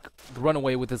they run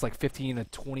away with this like 15 to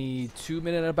 22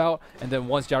 minute about. And then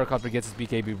once Gyrocopter gets his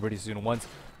BKB pretty soon, once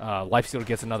Lifestealer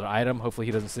gets another item, hopefully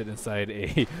he doesn't sit inside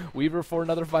a Weaver for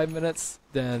another 5 minutes,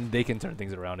 then they can turn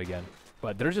things around again.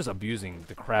 But they're just abusing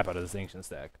the crap out of this Ancient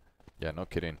stack. Yeah, no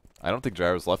kidding. I don't think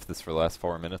Gyro's left this for the last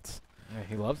 4 minutes. Yeah,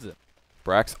 he loves it.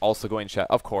 Brax also going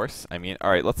of course. I mean,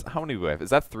 all right, how many do we have? Is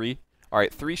that 3? All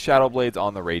right, 3 Shadow Blades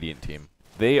on the Radiant team.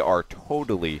 They are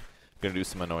totally going to do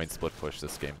some annoying split push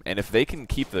this game. And if they can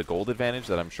keep the gold advantage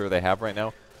that I'm sure they have right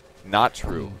now, not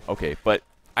true. Okay, but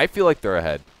I feel like they're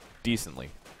ahead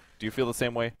decently. Do you feel the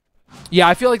same way? Yeah,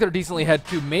 I feel like they're decently ahead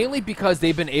too, mainly because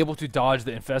they've been able to dodge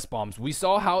the Infest bombs. We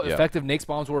saw how effective Nake's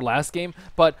bombs were last game,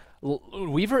 but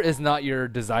Weaver is not your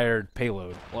desired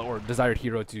payload or desired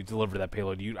hero to deliver that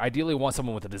payload. You ideally want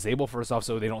someone with a disable first off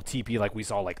so they don't TP like we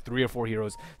saw like 3 or 4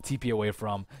 heroes TP away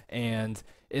from, and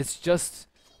it's just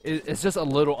a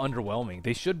little underwhelming.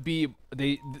 They should be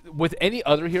with any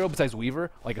other hero besides Weaver,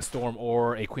 like a Storm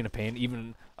or a Queen of Pain,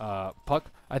 even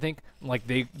Puck, I think like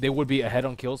they would be ahead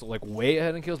on kills, like way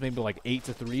ahead on kills, maybe like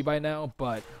 8-3 by now,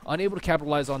 but unable to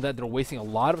capitalize on that. They're wasting a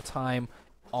lot of time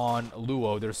on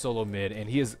Luo, their solo mid, and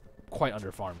he is quite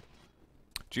underfarmed.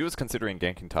 G was considering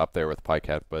ganking top there with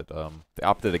Pycat, but they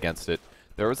opted against it.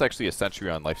 There was actually a sentry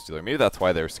on Lifestealer. Maybe that's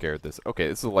why they're scared. Okay,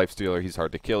 this is a Lifestealer. He's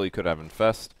hard to kill. He could have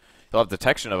Infest. He'll have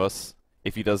detection of us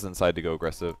if he does decide to go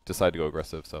aggressive.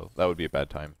 So that would be a bad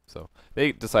time. So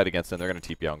they decide against him. They're going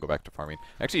to TP out and go back to farming.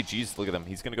 Actually, geez, look at them.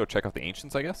 He's going to go check out the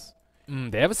Ancients, I guess.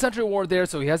 They have a sentry ward there,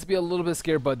 so he has to be a little bit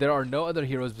scared. But there are no other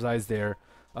heroes besides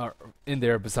in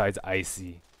there besides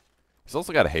Icy. He's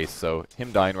also got a haste, so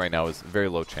him dying right now is very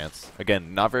low chance.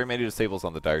 Again, not very many disables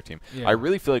on the Dire team. Yeah. I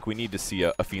really feel like we need to see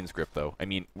a Fiend's Grip, though. I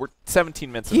mean, we're 17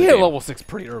 minutes in the game. He hit level 6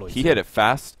 pretty early. He hit it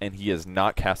fast, and he has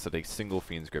not casted a single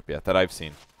Fiend's Grip yet that I've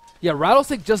seen. Yeah,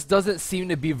 Rattlesnake just doesn't seem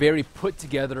to be very put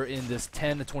together in this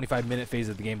 10 to 25 minute phase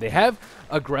of the game. They have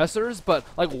aggressors, but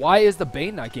like, why is the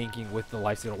Bane not ganking with the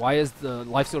Lifestealer? Why is the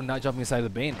Lifestealer not jumping inside of the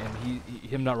Bane and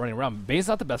him not running around? Bane's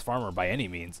not the best farmer by any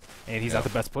means, and he's not the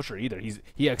best pusher either.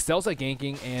 He excels at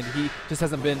ganking, and he just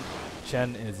hasn't been.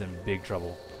 Chen is in big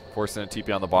trouble. Forcing a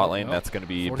TP on the bot lane. That's going to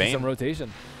be Bane. Some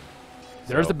rotation.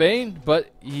 There's the Bane, but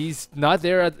he's not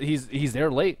there. He's there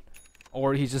late,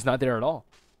 or he's just not there at all.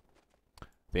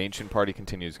 The Ancient party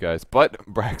continues, guys. But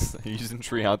Brax using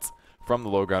Treants from the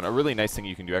low ground. A really nice thing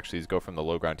you can do actually is go from the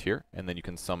low ground here, and then you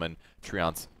can summon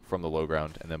Treants from the low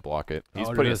ground and then block it. He's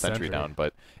putting a sentry down,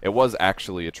 but it was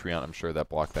actually a Treant, I'm sure, that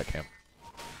blocked that camp.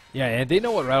 Yeah, and they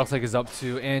know what Rattlesnake is up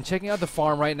to. And checking out the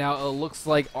farm right now, it looks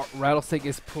like Rattlesnake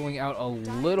is pulling out a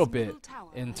little bit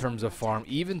in terms of farm,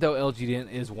 even though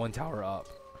LGD.int is 1 tower up.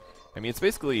 I mean, it's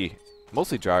basically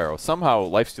mostly Gyro. Somehow,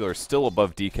 Lifestealer is still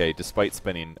above DK despite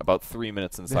spending about 3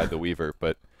 minutes inside the Weaver,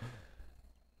 but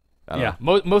yeah,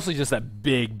 mostly just that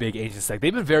big Ancient stack.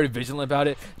 They've been very vigilant about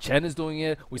it. Chen is doing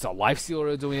it. We saw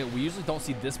Lifestealer doing it. We usually don't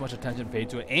see this much attention paid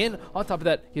to it. And on top of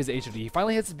that, he has HOD. He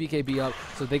finally hits his BKB up,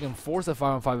 so they can force a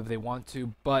 5-on-5 if they want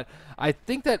to. But I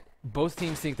think that both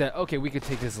teams think that, okay, we could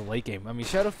take this as a late game. I mean,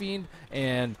 Shadow Fiend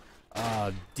and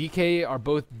DK are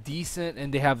both decent,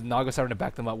 and they have Naga starting to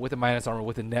back them up with the minus armor,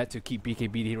 with the net to keep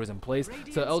BKB heroes in place.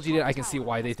 So LGD, I can see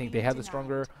why they think they have the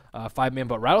stronger 5-man,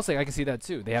 but Rattlesnake, I can see that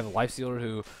too. They have the Lifestealer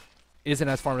who isn't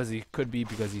as farmed as he could be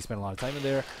because he spent a lot of time in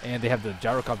there, and they have the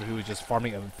Gyrocopter who is just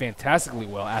farming fantastically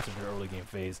well after their early game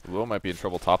phase. Luo might be in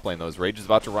trouble top lane, though. His Rage is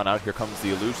about to run out. Here comes the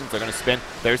Illusions. They're going to spin.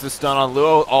 There's the stun on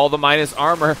Luo. All the minus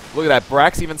armor. Look at that.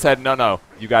 Brax even said, no,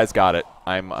 you guys got it.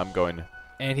 I'm going.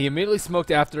 And he immediately smoked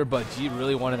after, but G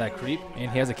really wanted that creep, and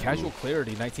he has a casual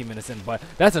clarity 19 minutes in, but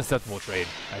that's an acceptable trade,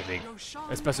 I think,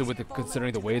 especially with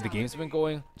considering the way the game's been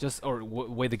going,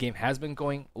 way the game has been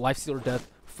going. Lifestealer death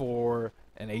for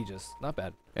an Aegis, not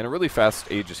bad. And a really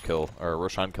fast Aegis kill, or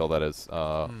Roshan kill, that is.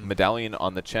 Medallion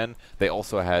on the Chen. They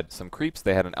also had some creeps.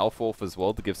 They had an Elf Wolf as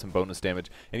well to give some bonus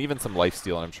damage, and even some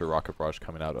lifesteal, and I'm sure Rocket Barrage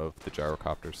coming out of the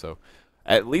Gyrocopter. So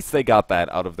at least they got that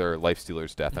out of their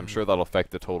Lifestealer's death. I'm sure that'll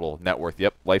affect the total net worth.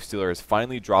 Yep, Lifestealer has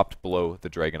finally dropped below the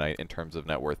Dragonite in terms of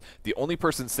net worth. The only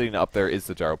person sitting up there is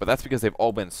the Gyro, but that's because they've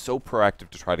all been so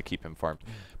proactive to try to keep him farmed.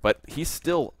 But he's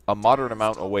still a moderate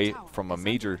amount away from a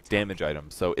major damage item,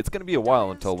 so it's going to be a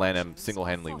while until LANM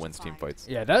single-handedly wins team fights.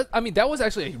 Yeah, that was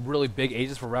actually a really big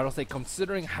Aegis for Rattlesnake,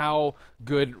 considering how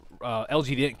good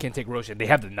LGD can take Roshan. They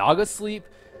have the Naga Sleep.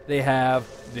 They have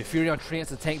the Furion Treants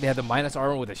to tank. They have the minus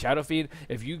armor with the Shadow Feed.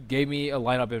 If you gave me a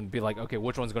lineup and be like, okay,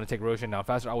 which one's going to take Roshan now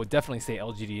faster, I would definitely say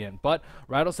LGD.int. But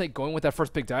Rattlesnake going with that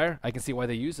first pick Dire, I can see why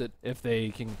they use it if they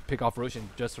can pick off Roshan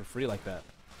just for free like that.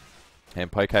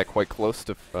 And Pycat quite close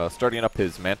to starting up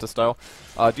his Manta style.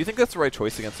 Do you think that's the right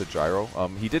choice against the Gyro?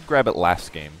 He did grab it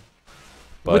last game.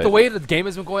 But with the way the game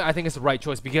has been going, I think it's the right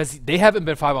choice because they haven't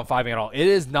been 5-on-5ing at all. It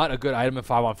is not a good item in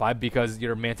 5-on-5 because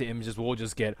your Manta images will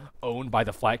just get owned by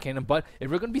the flat cannon. But if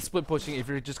you're going to be split pushing, if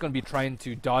you're just going to be trying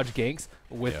to dodge ganks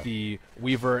with the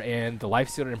Weaver and the Life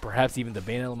Stealer and perhaps even the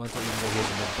Bane Elemental, even though he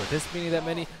hasn't been participating that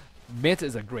many, Manta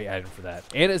is a great item for that.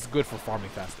 And it's good for farming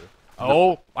faster.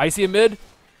 Oh, I see a mid.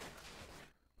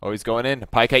 Oh, he's going in.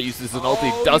 Pycat uses an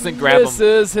ulti, doesn't grab him. This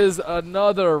is his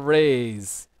another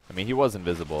raise. I mean, he was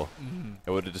invisible.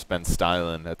 It would have just been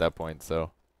styling at that point,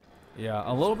 so. Yeah,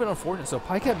 a little bit unfortunate. So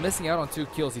Pycat missing out on 2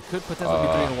 kills. He could potentially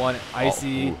be 3-1.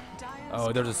 Icy.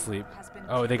 Oh, they're asleep.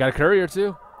 Oh, they got a courier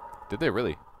too. Did they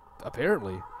really?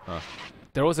 Apparently. Huh.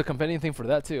 There was a companion thing for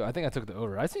that too. I think I took the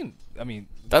over. I've seen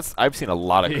a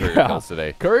lot of courier kills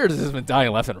today. Couriers has been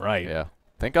dying left and right. Yeah.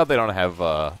 Thank God they don't have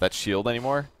that shield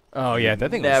anymore. Oh yeah,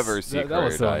 that thing never see that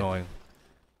was so die. annoying.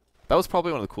 That was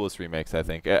probably one of the coolest remakes, I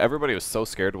think. Everybody was so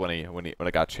scared when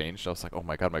it got changed. I was like, oh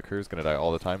my God, my courier's gonna die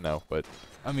all the time now. But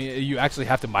I mean, you actually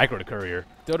have to micro the courier.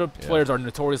 Dota players are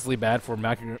notoriously bad for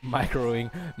microing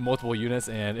multiple units,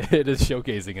 and it is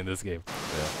showcasing in this game.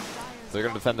 Yeah. So they're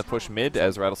gonna defend the push mid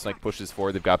as Rattlesnake pushes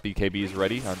forward. They've got BKBs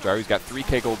ready on Gyro. He's got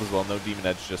 3K gold as well. No Demon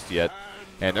Edge just yet.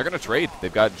 And they're gonna trade.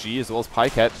 They've got G as well as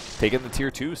Pycat taking the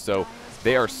tier 2. So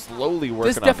they are slowly working on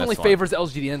this. This definitely favors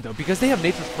LGD.int though, because they have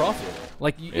Nature's Prophet.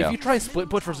 Like, if you try split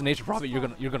push versus Nature's Prophet,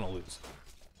 you're gonna lose.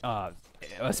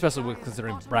 Especially with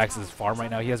considering Brax's farm right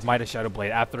now. He has Midas Shadow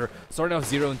Blade. After starting off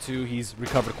 0 and 2, he's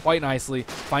recovered quite nicely,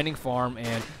 finding farm,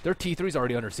 and their T3 is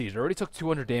already under siege. They already took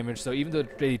 200 damage, so even though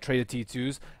they traded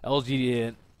T2s,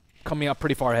 LGD.int coming out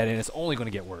pretty far ahead, and it's only going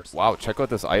to get worse. Wow, check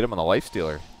out this item on the Life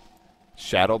Stealer.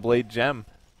 Shadow Blade Gem.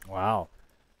 Wow.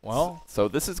 Well, so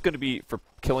this is going to be for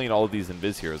killing all of these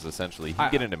Invis heroes, essentially. He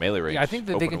can get into melee range. Yeah, I think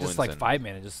that they can just, like,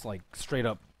 5-man and just, like, straight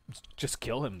up just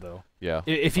kill him, though. Yeah.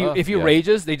 If he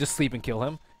rages, they just sleep and kill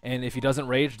him. And if he doesn't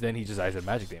rage, then he just dies at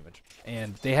magic damage.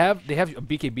 And they have a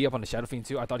BKB up on the Shadow Fiend,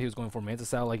 too. I thought he was going for Manta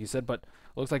style, like you said, but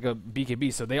looks like a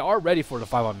BKB. So they are ready for the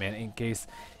 5-on-man in case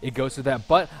it goes to that.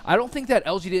 But I don't think that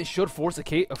LGD should force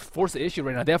the issue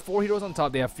right now. They have 4 heroes on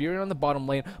top. They have Fury on the bottom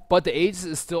lane. But the Aegis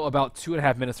is still about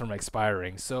 2.5 minutes from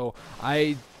expiring. So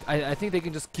I think they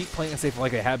can just keep playing it safe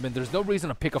like they have been. There's no reason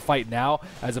to pick a fight now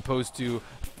as opposed to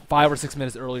 5 or 6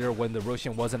 minutes earlier when the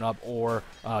Roshan wasn't up, or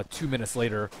 2 minutes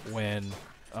later when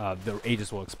the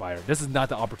Aegis will expire. This is not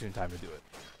the opportune time to do it.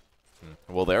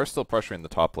 Well, they are still pressuring the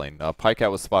top lane. Pycat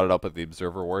was spotted up at the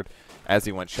Observer Ward as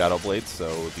he went Shadow Blade, so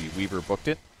the Weaver booked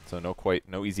it. So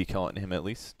no easy kill on him at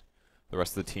least. The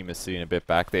rest of the team is sitting a bit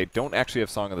back. They don't actually have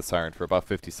Song of the Siren for about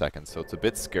 50 seconds, so it's a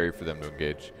bit scary for them to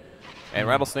engage. And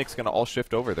Rattlesnake's going to all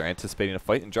shift over. They're anticipating a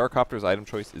fight, and Gyrocopter's item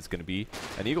choice is going to be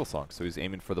an Eagle Song, so he's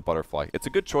aiming for the Butterfly. It's a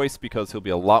good choice because he'll be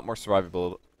a lot more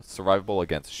survivable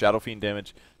against Shadow Fiend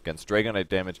damage, against Dragon Knight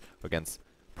damage, against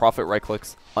Prophet right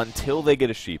clicks, until they get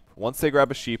a Sheep. Once they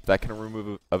grab a Sheep, that can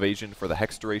remove evasion for the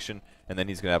Hex duration, and then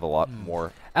he's going to have a lot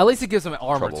more At least it gives him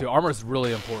armor, trouble. too. Armor is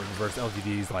really important versus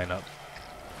LGD's lineup.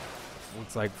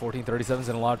 Looks like 1437's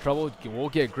in a lot of trouble. We'll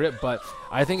get Grip, but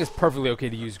I think it's perfectly okay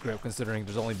to use Grip considering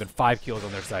there's only been 5 kills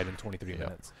on their side in 23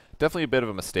 minutes. Definitely a bit of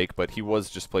a mistake, but he was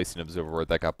just placed an Observer Ward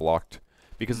that got blocked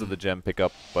because of the gem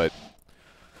pickup, but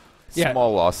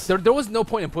small loss. There was no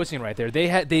point in pushing right there.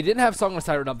 They didn't have Song of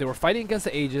Siren up. They were fighting against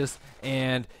the Aegis,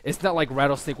 and it's not like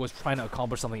Rattlesnake was trying to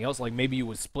accomplish something else. Like maybe you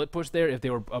would split push there if they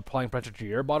were applying pressure to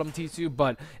your bottom T2,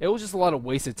 but it was just a lot of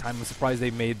wasted time. I'm surprised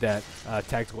they made that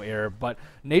tactical error. But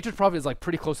Nature's Prophet is like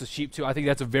pretty close to Sheep too. I think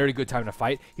that's a very good time to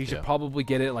fight. He should probably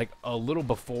get it like a little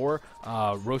before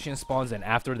Roshan spawns and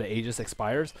after the Aegis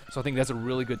expires. So I think that's a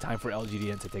really good time for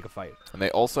LGD to take a fight. And they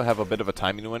also have a bit of a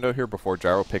timing window here before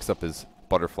Gyro picks up his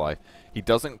Butterfly. He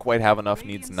doesn't quite have enough,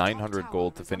 needs 900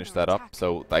 gold to finish that up,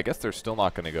 so I guess they're still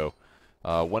not going to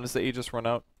go. When does the Aegis run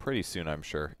out? Pretty soon, I'm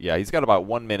sure. Yeah, he's got about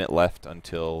 1 minute left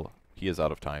until he is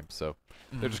out of time, so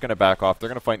they're just going to back off. They're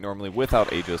going to fight normally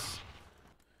without Aegis.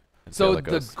 So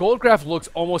the gold graph looks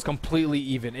almost completely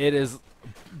even. It is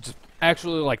just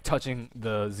actually like touching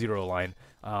the 0 line.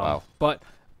 Wow. But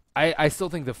I still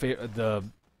think the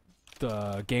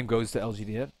game goes to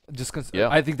LGD. Just cause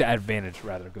I think the advantage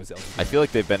rather goes to LGD. I feel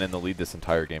like they've been in the lead this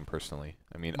entire game personally.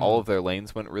 I mean, all of their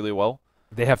lanes went really well.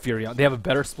 They have Fury on. They have a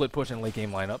better split push and late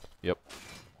game lineup. Yep.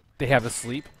 They have a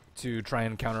sleep to try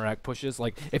and counteract pushes.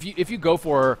 Like if you go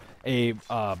for a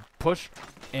push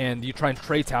and you try and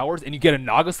trade towers and you get a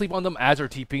Naga sleep on them as they're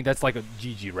TPing, that's like a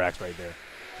GG Rax right there.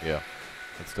 Yeah,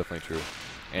 that's definitely true.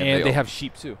 And they have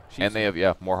Sheep too. They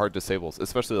have more hard disables,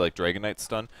 especially like Dragon Knight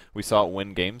stun. We saw it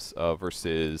win games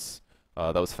versus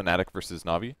that was Fnatic versus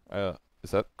Navi.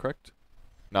 Is that correct?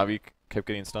 Navi kept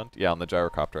getting stunned. Yeah, on the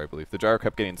Gyrocopter, I believe. The Gyro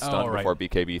kept getting stunned before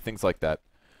BKB. Things like that.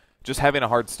 just having a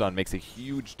hard stun makes a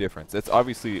huge difference. It's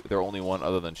obviously their only one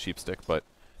other than Sheepstick, but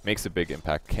makes a big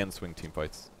impact. Can swing team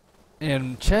fights.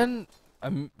 And Chen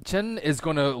is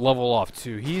going to level off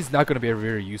too. He's not going to be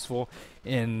very useful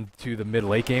into the mid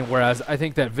late game. Whereas I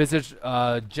think that Visage,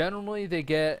 generally they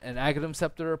get an Aghanim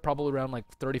Scepter probably around like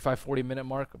 35-40 minute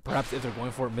mark. Perhaps if they're going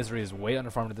for it, Misery is way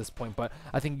underfarmed at this point. But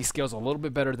I think he scales a little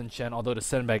bit better than Chen, although the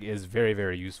sandbag is very,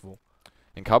 very useful.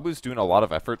 And Kabu's doing a lot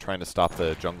of effort trying to stop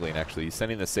the jungling, actually. He's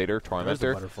sending the Satyr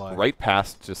Tormentor right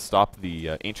past to stop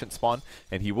the Ancient spawn,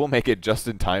 and he will make it just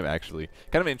in time, actually.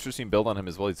 Kind of an interesting build on him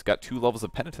as well. He's got 2 levels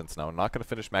of Penitence now, not going to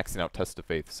finish maxing out Test of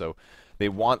Faith, so they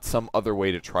want some other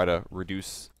way to try to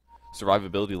reduce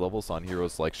survivability levels on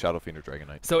heroes like Shadow Fiend or Dragon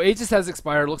Knight. So Aegis has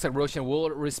expired. Looks like Roshan will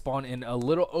respawn in a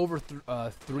little over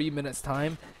 3 minutes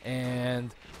time.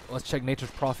 And let's check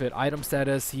Nature's Prophet item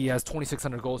status. He has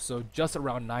 2,600 gold, so just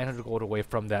around 900 gold away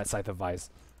from that Scythe of Vice.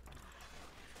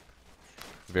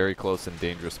 Very close and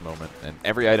dangerous moment. And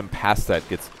every item past that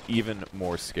gets even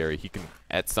more scary. He can,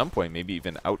 at some point, maybe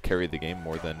even out-carry the game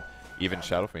more than even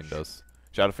Shadow Fiend does.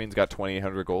 Shadow Fiend's got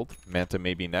 2,800 gold. Manta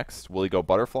may be next. Will he go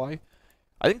Butterfly?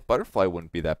 I think Butterfly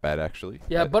wouldn't be that bad, actually.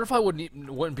 Yeah, Butterfly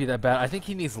wouldn't be that bad. I think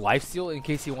he needs Lifesteal in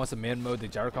case he wants to man mode the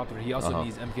Gyrocopter. He also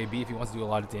needs MKB if he wants to do a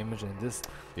lot of damage. And this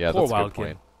yeah, poor that's a wild good point.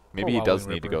 kid. Maybe he does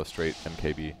need to go straight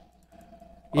MKB.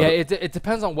 Yeah, it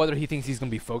depends on whether he thinks he's going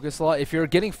to be focused a lot. If you're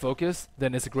getting focused,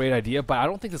 then it's a great idea. But I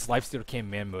don't think this Lifesteal can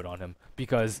man mode on him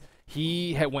because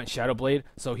he went Shadow Blade,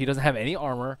 so he doesn't have any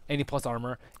armor, any plus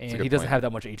armor, and he doesn't have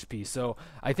that much HP. So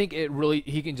I think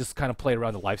he can just kind of play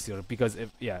around the Lifesteal because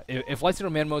if Lifesteal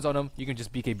man modes on him, you can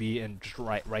just BKB and just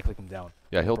right click him down.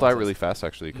 Yeah, he'll die really fast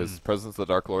actually because Presence of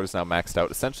the Dark Lord is now maxed out.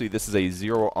 Essentially, this is a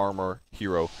 0 armor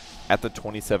hero at the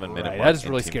 27-minute mark. That is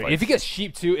really scary. If he gets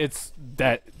Sheep too,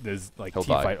 that is like team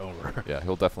fight over. Yeah,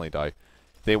 he'll definitely die.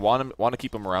 They want to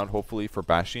keep him around, hopefully, for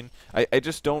bashing. I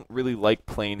just don't really like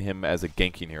playing him as a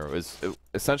ganking hero, is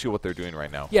essentially what they're doing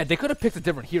right now. Yeah, they could have picked a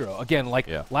different hero. Again, like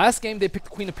last game, they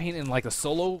picked Queen of Pain in like a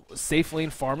solo safe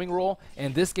lane farming role,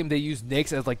 and this game they used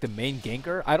Nyx as like the main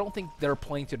ganker. I don't think they're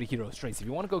playing to the hero's strengths. If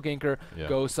you want to go ganker,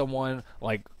 go someone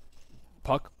like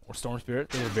Puck or Storm Spirit.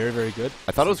 They're very, very good.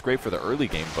 I thought it was great for the early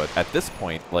game, but at this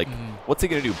point, like, what's he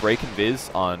going to do? Break and Viz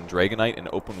on Dragon Knight and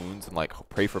open wounds and, like,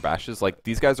 pray for bashes? Like,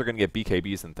 these guys are going to get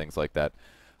BKBs and things like that.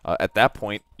 At that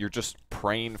point, you're just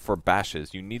praying for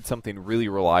bashes. You need something really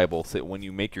reliable so that when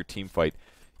you make your team fight,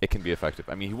 it can be effective.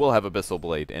 I mean, he will have Abyssal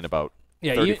Blade in about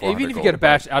even if you get a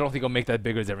bash, I don't think he'll make that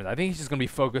big of a difference. I think he's just going to be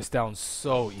focused down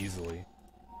so easily.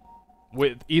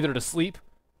 With either to sleep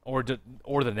or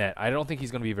the net. I don't think he's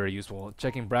going to be very useful.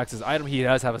 Checking Brax's item, he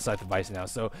does have a Scythe of Vice now.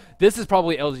 So this is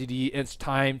probably LGD. It's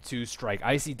time to strike.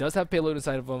 Icy does have payload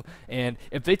inside of him, and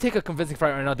if they take a convincing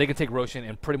fight right now, they can take Roshan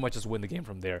and pretty much just win the game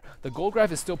from there. The gold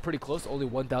graph is still pretty close, only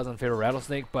 1,000 in favor of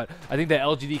Rattlesnake, but I think that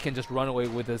LGD can just run away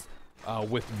with this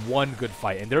with one good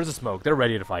fight. And there's a smoke. They're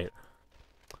ready to fight.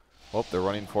 Well, they're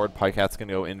running forward. Pycat's going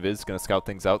to go invis, going to scout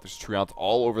things out. There's Treants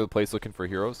all over the place looking for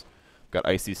heroes. Got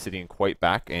Icy sitting quite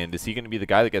back, and is he going to be the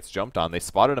guy that gets jumped on? They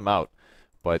spotted him out,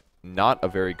 but not a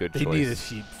very good choice. They needed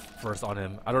Sheep first on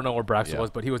him. I don't know where Brax was,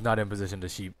 but he was not in position to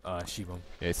sheep him.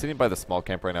 Yeah, he's sitting by the small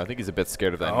camp right now. I think he's a bit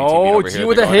scared of that. Oh, G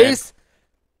with a haste?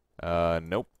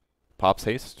 Nope. Pops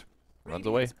haste. Runs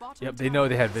away. Yep, they know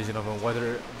they had vision of him,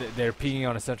 whether they're peeking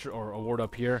on a sentry or a ward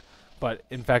up here, but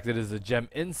in fact it is a gem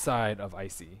inside of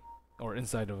Icy, or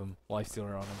inside of him,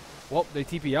 Lifestealer on him. Well, they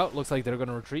TP out. Looks like they're going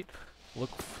to retreat. Look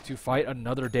to fight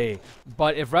another day.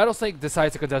 But if Rattlesnake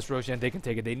decides to contest Roshan, they can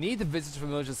take it. They need the Visage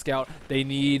Familiar to scout. They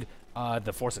need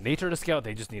the Force of Nature to scout.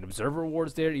 They just need Observer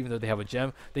rewards there, even though they have a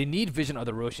gem. They need Vision of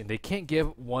the Roshan. They can't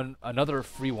give another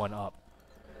free one up.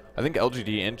 I think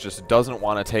LGD.int just doesn't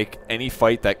want to take any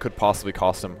fight that could possibly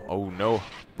cost him. Oh no,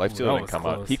 Lifesteal didn't come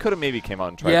out. He could have maybe came out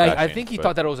and tried bashing, I think he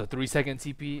thought that it was a 3-second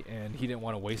TP, and he didn't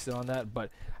want to waste it on that. But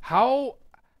how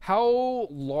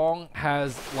long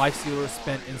has Lifestealer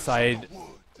spent inside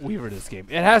Weaver this game?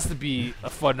 It has to be a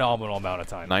phenomenal amount of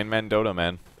time. 9-man Dota,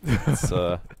 man. It's,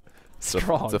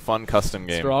 Strong. It's a fun custom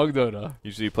game. Strong Dota.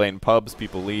 Usually you play in pubs,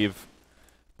 people leave,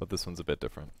 but this one's a bit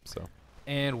different. So.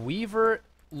 And Weaver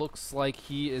looks like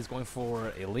he is going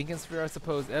for a Lincoln Sphere, I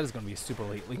suppose. That is going to be a super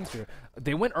late Lincoln Sphere.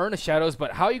 They went Urn of Shadows,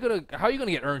 but how are you gonna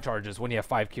get Urn charges when you have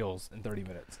 5 kills in 30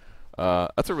 minutes?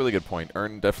 That's a really good point.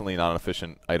 Urn definitely not an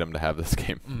efficient item to have this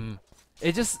game.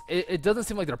 It doesn't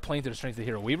seem like they're playing to the strength of the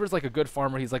hero. Weaver's like a good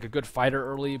farmer. He's like a good fighter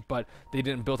early, but they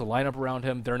didn't build a lineup around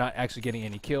him. They're not actually getting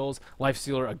any kills.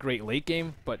 Lifestealer, a great late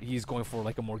game, but he's going for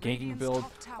like a more ganking build.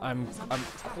 I'm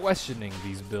questioning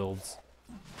these builds.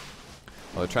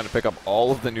 Well, they're trying to pick up all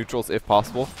of the neutrals if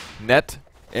possible. Net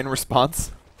in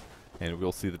response, and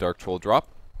we'll see the Dark Troll drop.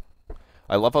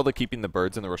 I love how they're keeping the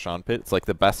birds in the Roshan pit. It's like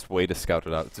the best way to scout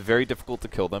it out. It's very difficult to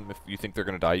kill them. If you think they're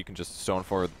going to die, you can just stone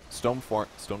form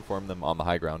them on the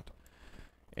high ground.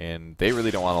 And they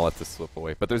really don't want to let this slip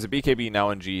away. But there's a BKB now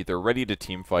in G. They're ready to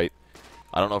team fight.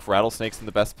 I don't know if Rattlesnake's in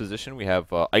the best position. We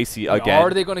have Icy again.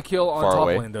 Are they going to kill on far top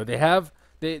away. lane though? They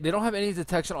don't have any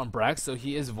detection on Brax, so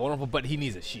he is vulnerable. But he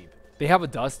needs a sheep. They have a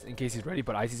dust in case he's ready,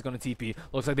 but Icy's going to TP.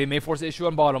 Looks like they may force the issue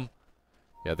on bottom.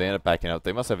 Yeah, they end up backing out.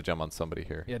 They must have a gem on somebody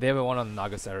here. Yeah, they have one on the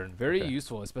Naga Siren. Very Okay.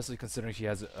 useful, especially considering she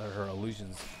has her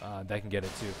illusions that can get it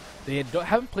too. They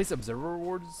haven't placed observer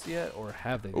rewards yet, or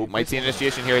have they? Oh, They might see placed one.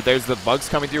 initiation here. There's the bugs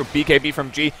coming through. BKB from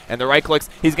G, and the right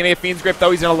clicks. He's going to get Fiend's Grip, though.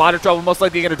 He's in a lot of trouble. Most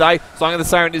likely going to die. As long as the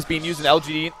Siren is being used in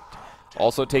LGD.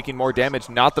 Also taking more damage.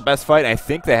 Not the best fight. I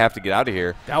think they have to get out of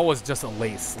here. That was just a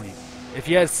late sleep. If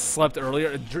he had slept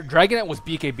earlier, Dragonette was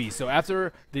BKB, so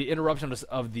after the interruption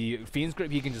of the Fiend's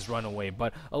Grip, he can just run away.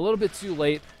 But a little bit too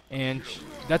late, and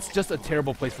that's just a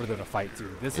terrible place for them to fight too.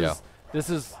 This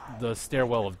is the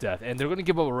stairwell of death, and they're going to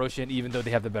give up a Roshan even though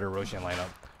they have the better Roshan lineup.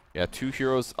 Yeah, 2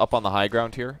 heroes up on the high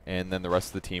ground here, and then the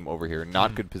rest of the team over here.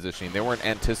 Not good positioning. They weren't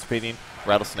anticipating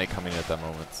Rattlesnake coming at that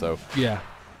moment, so... Yeah.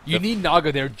 You need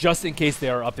Naga there just in case they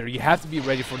are up there. You have to be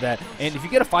ready for that. And if you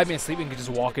get a 5-man sleep, you can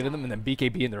just walk into them and then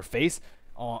BKB in their face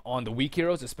on the weak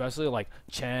heroes, especially like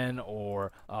Chen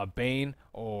or Bane,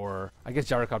 or I guess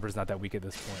Gyrocopter is not that weak at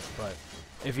this point.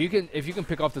 But if you can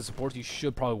pick off the supports, you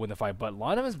should probably win the fight. But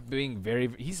Lanham is being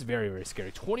he's very, very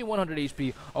scary. 2100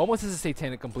 HP, almost has a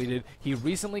Satanic completed. He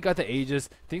recently got the Aegis.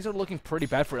 Things are looking pretty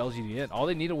bad for LGD.int. All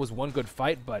they needed was one good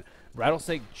fight, but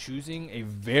Rattlesnake choosing a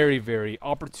very, very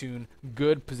opportune,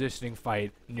 good positioning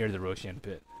fight near the Roshan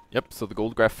pit. Yep, so the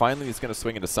gold graph finally is going to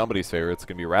swing into somebody's favor. It's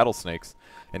going to be Rattlesnake's.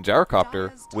 And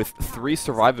Gyrocopter, with 3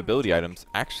 survivability items,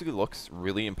 actually looks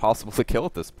really impossible to kill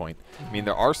at this point. I mean,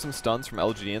 there are some stuns from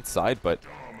LGD's side, but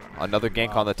another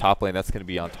gank on the top lane, that's going to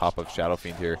be on top of Shadow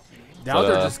Fiend here. Now So,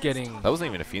 they're just getting... That wasn't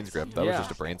even a Fiend's Grip. That was Yeah.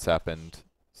 just a Brain Sap, and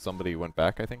somebody went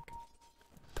back, I think.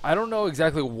 I don't know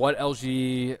exactly what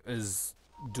LG is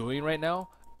doing right now.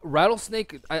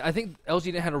 Rattlesnake, I think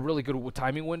LG had a really good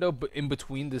timing window, but in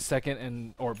between the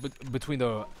second between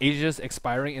the Aegis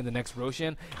expiring and the next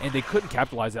Roshan, and they couldn't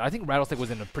capitalize it. I think Rattlesnake was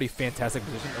in a pretty fantastic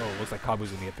position. Oh, it looks like Kabu's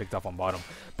gonna get picked off on bottom,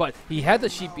 but he had the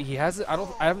sheep. He has it. I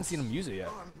haven't seen him use it yet.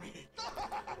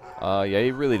 Yeah, he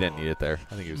really didn't need it there.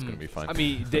 I think he was going to be fine. I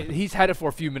mean, he's had it for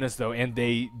a few minutes though, and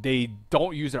they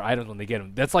don't use their items when they get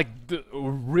them. That's like a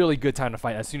really good time to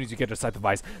fight as soon as you get their Scythe of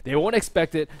Ice. They won't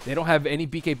expect it. They don't have any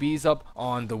BKBs up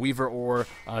on the Weaver or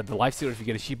the Lifestealer. If you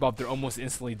get a sheep up, they're almost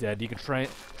instantly dead. You can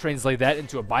translate that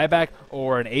into a buyback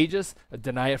or an Aegis,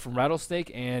 deny it from Rattlesnake,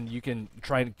 and you can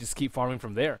try and just keep farming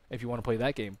from there if you want to play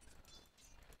that game.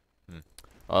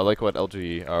 I like what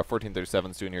LG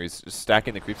 1437's doing here. He's just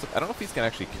stacking the creeps up. I don't know if he's going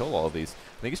to actually kill all of these.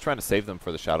 I think he's trying to save them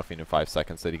for the Shadow Fiend in 5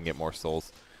 seconds so that he can get more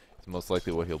souls. It's most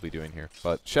likely what he'll be doing here.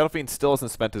 But Shadow Fiend still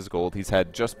hasn't spent his gold. He's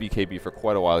had just BKB for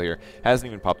quite a while here. Hasn't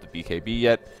even popped the BKB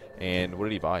yet. And what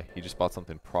did he buy? He just bought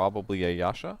something. Probably a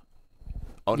Yasha?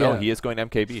 Oh, no, Yeah. he is going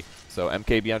MKB. So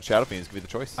MKB on Shadow Fiend is going to be the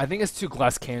choice. I think it's too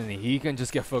glass cannon. He can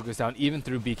just get focused down even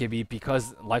through BKB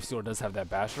because Lifestealer does have that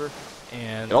basher.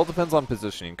 And It all depends on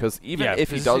positioning, because even Yeah, if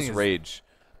he does positioning is rage,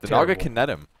 the terrible. Naga can net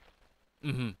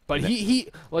him. But he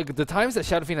like the times that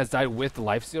Shadow Fiend has died with the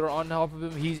Lifestealer on top of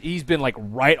him, he's been like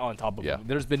right on top of Yeah. him.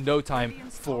 There's been no time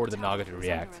for the Naga to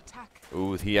react.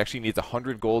 Ooh, he actually needs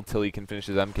 100 gold till he can finish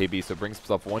his MKB, so brings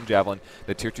himself 1 Javelin.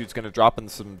 The Tier 2 is going to drop in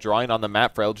some drawing on the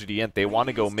map for LGD.int. They want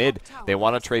to go mid. They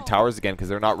want to trade towers again because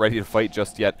they're not ready to fight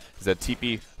just yet. There's a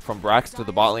TP from Brax to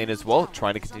the bot lane as well,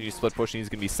 trying to continue split pushing. He's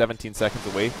going to be 17 seconds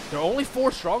away. They're only 4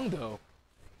 strong though.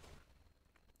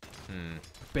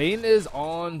 Bane is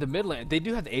on the mid lane. They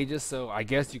do have the Aegis, so I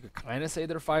guess you could kind of say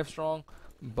they're 5 strong,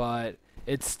 but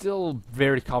it's still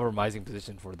very compromising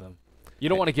position for them. You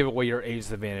don't want to give away your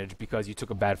Aegis advantage because you took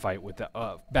a bad fight with the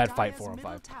bad fight 4 on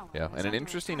 5. Yeah, and an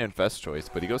interesting infest choice,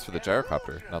 but he goes for the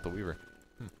Gyrocopter, not the Weaver.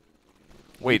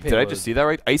 Wait, He did I payload. just see that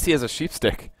right? Icy has a sheep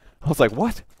stick. I was like,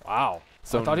 what? Wow.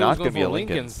 So I thought he not was gonna going be a for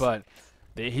Lincoln's. Lincoln's,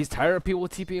 but he's tired of people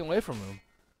TPing away from him.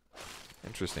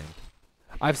 Interesting.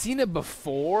 I've seen it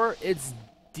before. It's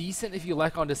decent if you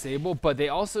lack on disable, but they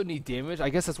also need damage. I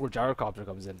guess that's where Gyrocopter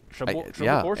comes in. Triple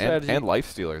Yeah, core and strategy.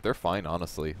 Lifestealer. They're fine,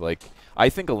 honestly. Like, I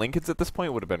think a Lincoln's at this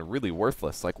point would have been really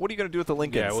worthless. Like, what are you going to do with the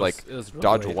Lincolns? it was real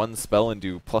dodge great. 1 spell and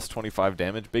do plus 25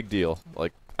 damage? Big deal.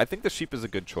 Like, I think the sheep is a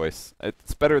good choice.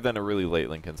 It's better than a really late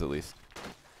Lincoln's, at least.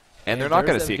 And they're not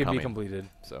going to Theirs see it can be coming. completed.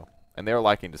 So, and they're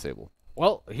lacking disable.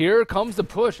 Well, here comes the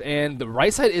push, and the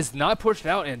right side is not pushed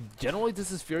out, and generally this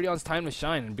is Furion's time to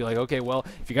shine and be like, okay, well,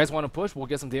 if you guys want to push, we'll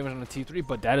get some damage on the T3,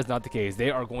 but that is not the case.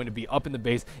 They are going to be up in the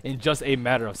base in just a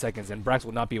matter of seconds, and Brax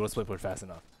will not be able to split push fast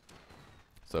enough.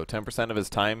 So 10% of his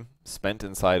time spent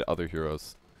inside other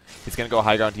heroes. He's going to go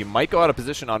high ground. He might go out of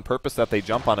position on purpose that they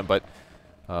jump on him, but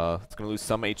it's going to lose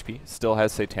some HP. Still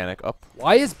has Satanic up.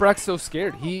 Why is Brax so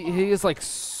scared? He is like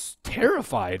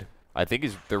terrified. I think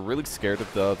they're really scared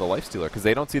of the Lifestealer because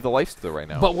they don't see the Lifestealer right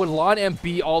now. But would Lon M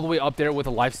be all the way up there with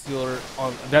a Lifestealer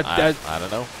on I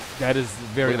don't know. That is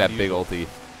very Look at that big ulti.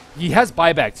 He has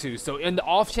buyback too, so in the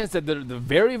off chance that the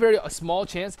very, very small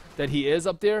chance that he is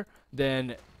up there,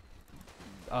 then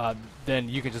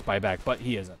you can just buy back, but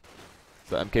he isn't.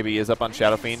 So MKB is up on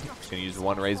Shadow Fiend. He's going to use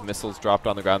one raise. Missiles dropped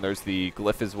on the ground. There's the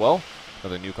Glyph as well.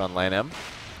 Another nuke on Lan M.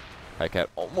 Pycat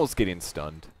almost getting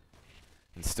stunned.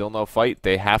 And still no fight.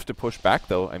 They have to push back,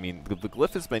 though. I mean, the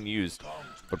Glyph has been used,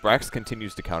 but Brax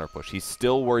continues to counter push. He's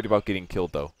still worried about getting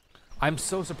killed, though. I'm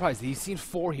so surprised. He's seen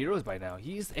 4 heroes by now.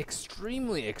 He's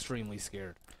extremely, extremely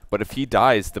scared. But if he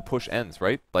dies, the push ends,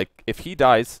 right? Like, if he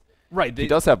dies, right, he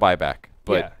does have buyback.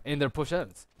 But yeah, and their push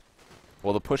ends.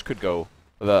 Well, the push could go.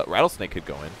 The Rattlesnake could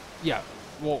go in. Yeah,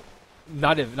 well,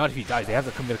 not if he dies. They have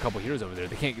to commit a couple heroes over there.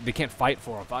 They can't fight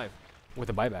 4 on 5 with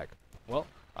a buyback. Well,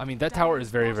 I mean, that tower is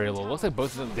very, very low. Looks like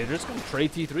both of them, they're just going to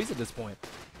trade T3s at this point.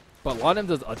 But Lanem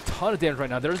does a ton of damage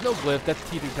right now. There's no glyph. That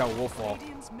T3 tower will fall.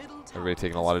 Everybody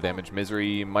taking a lot of damage.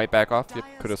 Misery might back off. Yep,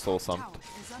 could have soul sumped.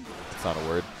 It's not a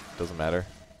word. Doesn't matter.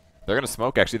 They're going to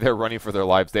smoke, actually. They're running for their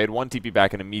lives. They had 1 TP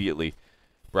back, and immediately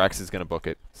Brax is going to book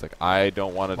it. It's like, I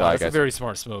don't want to die, that's guys. That's a very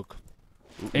smart smoke.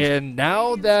 And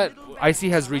now that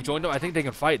IC has rejoined them, I think they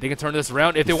can fight. They can turn this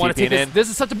around if they want to take this. This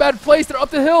is such a bad place. They're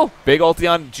up the hill. Big ulti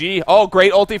on G. Oh,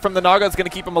 great ulti from the Naga. It's going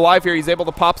to keep him alive here. He's able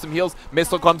to pop some heals.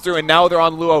 Missile comes through, and now they're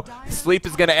on Luo. Sleep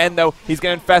is going to end, though. He's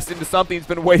going to infest into something. He's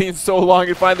been waiting so long.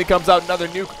 It finally comes out. Another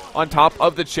nuke on top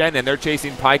of the Chen, and they're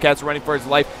chasing. Pycat's running for his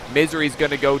life. Misery's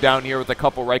going to go down here with a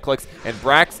couple right clicks, and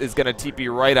Brax is going to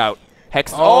TP right out.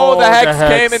 Hex. Oh, the Hex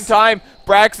came in time.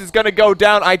 Brax is going to go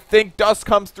down. I think Dust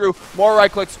comes through. More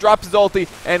right clicks. Drops his ulti.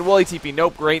 And Willie TP.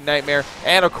 Nope. Great Nightmare.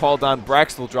 And a call down.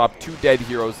 Brax will drop 2 dead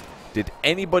heroes. Did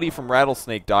anybody from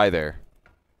Rattlesnake die there?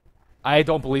 I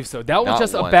don't believe so. That was Not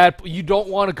just one. a bad... You don't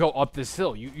want to go up this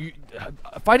hill.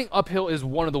 Fighting uphill is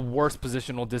one of the worst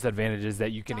positional disadvantages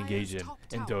that you can engage in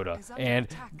Dota. And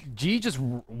G just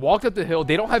walked up the hill.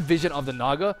 They don't have vision of the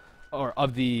Naga. Or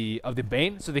of the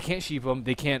Bane, so they can't sheep him.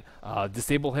 They can't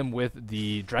disable him with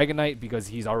the Dragon Knight because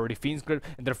he's already Fiend's Grip,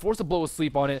 and they're forced to blow a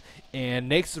sleep on it. And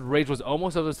Nake's rage was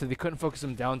almost over, so they couldn't focus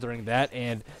him down during that.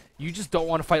 And you just don't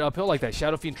want to fight uphill like that.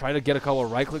 Shadow Fiend tried to get a couple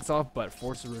of right clicks off, but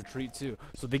forced to retreat too.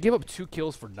 So they gave up 2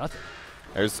 kills for nothing.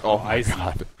 There's my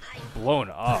God, blown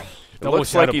up. It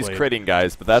looks like he's critting,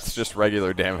 guys, but that's just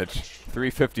regular damage.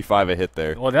 355 a hit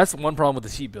there. Well, that's one problem with the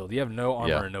sheep build. You have no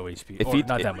armor and no HP.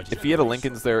 If he had a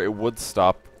Lincoln's there, it would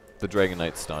stop the Dragon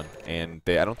Knight stun, and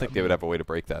I don't think they would have a way to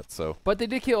break that. So, but they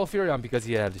did kill Furion because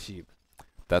he had the sheep.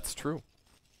 That's true.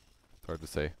 It's hard to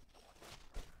say.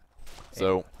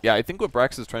 So, yeah, I think what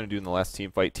Brax is trying to do in the last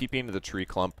team fight, TP into the tree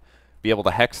clump, be able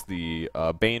to hex the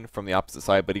Bane from the opposite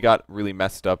side, but he got really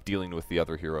messed up dealing with the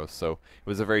other heroes. So it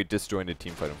was a very disjointed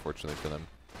team fight, unfortunately, for them.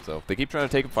 So they keep trying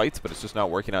to take fights, but it's just not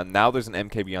working out. Now there's an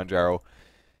MKB on Jaro.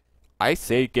 I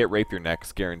say get Rapier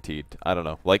next, guaranteed. I don't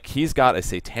know. Like, he's got a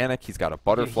Satanic, he's got a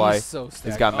Butterfly,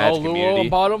 he's got Magic Immunity.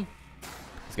 Bottom.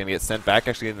 He's going to get sent back,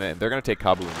 actually, and they're going to take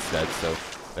Kabu instead. So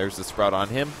there's the Sprout on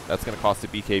him. That's going to cost a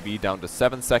BKB down to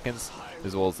 7 seconds,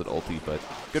 as well as an ulti, but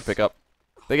good pickup.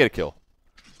 They get a kill.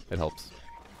 It helps.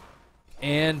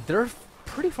 And they're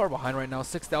pretty far behind right now,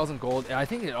 6,000 gold. And I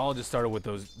think it all just started with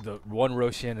the one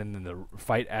Roshan and then the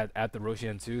fight at the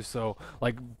Roshan too. So,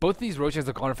 like, both these Roshans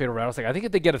have gone fatal Rattlesnake. I think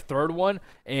if they get a third one,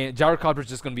 and Gyrocopter's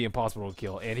just going to be impossible to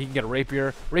kill. And he can get a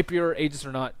Rapier. Rapier, Aegis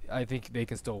or not, I think they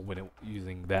can still win it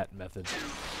using that method.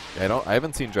 Yeah, I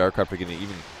haven't seen Gyrocopter getting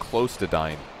even close to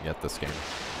dying yet this game.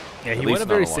 Yeah, he went a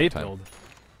very safe build.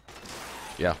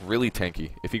 Yeah, really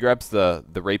tanky. If he grabs the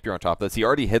Rapier on top of this, he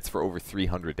already hits for over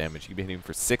 300 damage. He can be hitting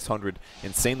for 600,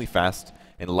 insanely fast,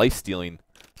 and life-stealing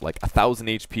like 1,000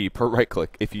 HP per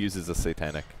right-click if he uses a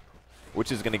Satanic,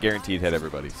 which is going to guaranteed hit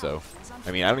everybody. So,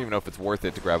 I mean, I don't even know if it's worth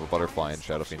it to grab a Butterfly and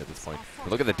Shadow Fiend at this point. But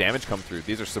look at the damage come through.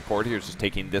 These are support heroes just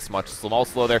taking this much. Small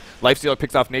slow there. Lifestealer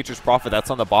picks off Nature's Prophet.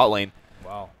 That's on the bot lane.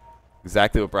 Wow.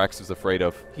 Exactly what Brax was afraid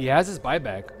of. He has his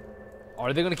buyback.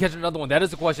 Are they going to catch another one? That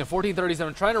is the question.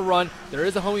 1437 trying to run. There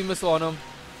is a homing missile on him.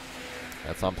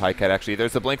 That's on Pycat, actually.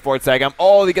 There's the blink forward Sagam.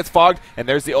 Oh, he gets fogged, and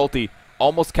there's the ulti.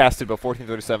 Almost casted, but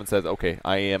 1437 says, okay,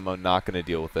 I am not going to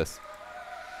deal with this.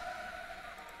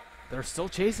 They're still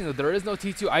chasing though. There is no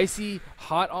T2. Icy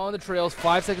hot on the trails.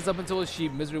 5 seconds up until the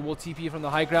sheep. Misery will TP from the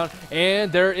high ground.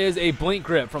 And there is a blink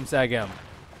grip from Sagem.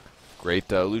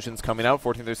 Great illusions coming out.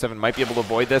 1437 might be able to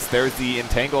avoid this. There's the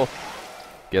entangle.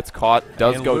 Gets caught.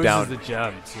 Does and go down. the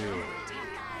gem too.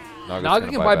 Naga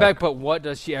can buy back, but what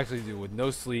does she actually do? With no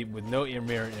sleep, with no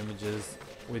mirror images,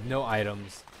 with no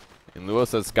items. And Lua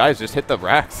says, guys, just hit the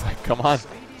racks. Like, come on.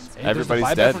 And Everybody's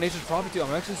buyback dead. For Nature's Prophet too.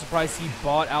 I'm actually surprised he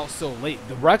bought out so late.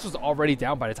 The Rex was already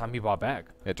down by the time he bought back.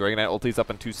 Yeah, Dragon Knight ulti's up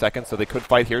in 2 seconds, so they could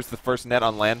fight. Here's the first net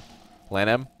on Lan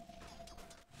M.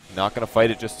 Not going to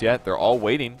fight it just yet. They're all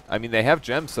waiting. I mean, they have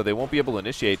gems, so they won't be able to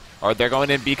initiate. Or they're going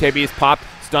in. BKB's popped.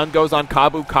 Stun goes on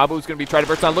Kabu. Kabu's going to be trying to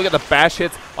burst on. Look at the bash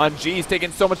hits on G. He's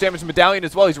taking so much damage to Medallion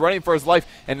as well. He's running for his life.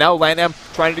 And now Lan M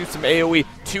trying to do some AoE.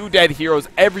 2 dead heroes.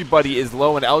 Everybody is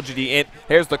low in LGD.int.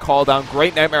 Here's the call down.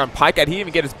 Great Nightmare on Pycat. He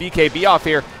even get his BKB off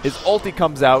here. His ulti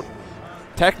comes out.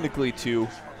 Technically 2.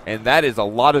 And that is a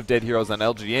lot of dead heroes on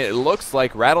LGD.int. It looks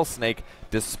like Rattlesnake,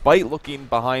 despite looking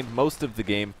behind most of the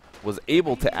game, was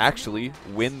able to actually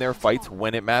win their fights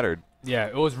when it mattered. Yeah,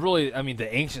 it was really, I mean,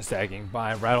 the ancient stacking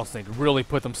by Rattlesnake really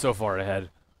put them so far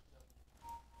ahead.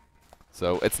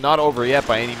 So it's not over yet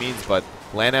by any means, but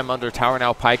Lan M under tower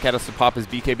now. Pycat has to pop his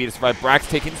BKB to survive. Brax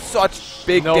taking such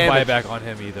big damage. No buyback on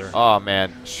him either. Oh,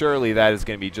 man. Surely that is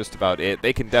going to be just about it.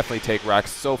 They can definitely take Rax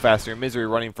so fast here. Misery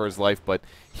running for his life, but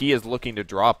he is looking to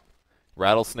drop.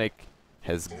 Rattlesnake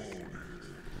has...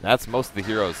 That's most of the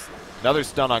heroes. Another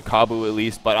stun on Kabu at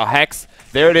least, but a Hex.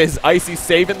 There it is. Icy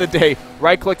saving the day.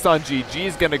 Right clicks on G.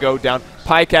 G's going to go down.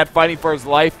 Pycat fighting for his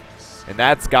life. And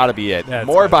that's got to be it.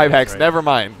 More buybacks. Right. Never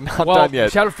mind. Not done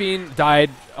yet. Shadow Fiend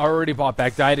died, already bought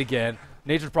back, died again.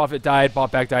 Nature's Prophet died,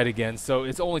 bought back, died again. So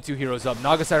it's only 2 heroes up.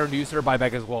 Naga Siren used her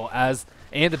buyback as well as,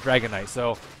 and the Dragon Knight.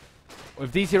 So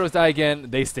if these heroes die again,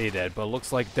 they stay dead. But it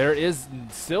looks like there is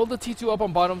still the T2 up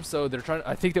on bottom. So they're trying.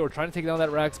 I think they were trying to take down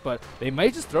that Rax, but they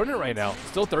might just throw it right now.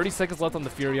 Still 30 seconds left on the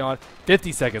Furion,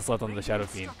 50 seconds left on the Shadow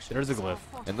Fiend. There's a glyph.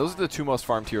 And those are the 2 most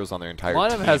farmed heroes on their entire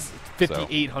team. team. Has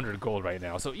 5,800 gold right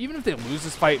now. So even if they lose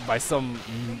this fight by some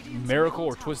miracle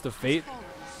or twist of fate,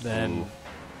 then... Ooh.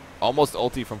 Almost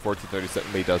ulti from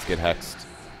 1437, but he does get hexed.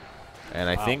 And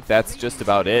I think that's just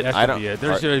about it. That should be it.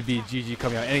 There should be GG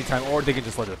coming out anytime, or they can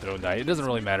just let the throne die. It doesn't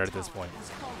really matter at this point.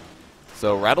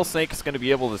 So Rattlesnake is going to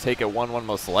be able to take it 1-1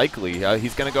 most likely.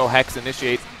 He's going to go Hex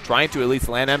initiate, trying to at least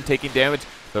Lan M taking damage.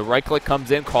 The right click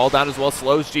comes in, call down as well,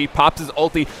 slows G, pops his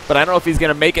ulti, but I don't know if he's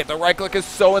going to make it. The right click is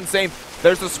so insane.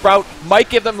 There's the Sprout,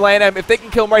 might give them Lan M. If they can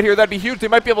kill him right here, that'd be huge. They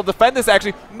might be able to defend this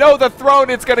actually. No, the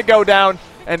throne, it's going to go down.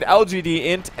 And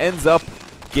LGD.int ends up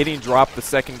getting dropped the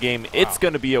second game. It's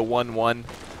going to be a 1-1.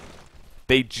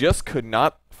 They just could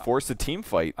not force a team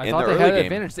fight in the early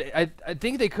game. Advantage. I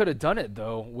think they could have done it,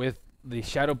 though, with the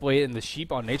Shadow Blade and the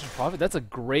Sheep on Nature's Prophet. That's a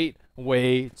great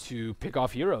way to pick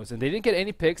off heroes. And they didn't get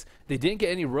any picks. They didn't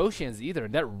get any Roshans either,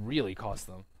 and that really cost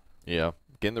them. Yeah.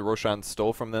 Getting the Roshan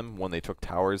stole from them when they took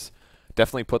towers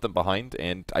definitely put them behind,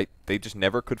 and they just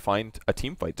never could find a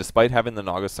team fight. Despite having the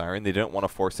Naga Siren, they didn't want to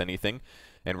force anything.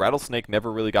 And Rattlesnake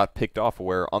never really got picked off,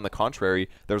 where, on the contrary,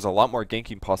 there's a lot more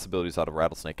ganking possibilities out of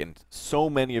Rattlesnake. And so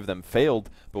many of them failed,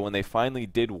 but when they finally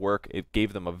did work, it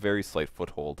gave them a very slight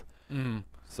foothold.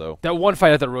 So that one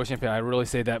fight at the Roshan pit, I really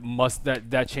say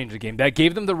that changed the game. That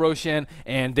gave them the Roshan,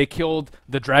 and they killed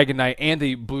the Dragon Knight, and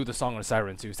they blew the Song of the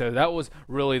Siren too. So that was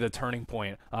really the turning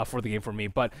point for the game for me.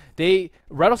 But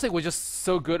Rattlesnake was just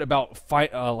so good about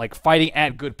fighting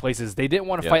at good places. They didn't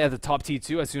want to fight at the top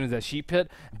T2 as soon as that sheep hit,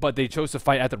 but they chose to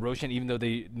fight at the Roshan even though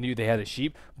they knew they had a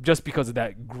sheep, just because of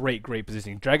that great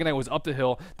positioning. Dragon Knight was up the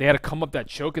hill. They had to come up that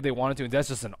choke if they wanted to, and that's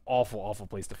just an awful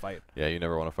place to fight. Yeah, you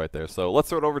never want to fight there. So let's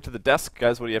throw it over to the desk,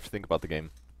 guys. What do you have to think about the game?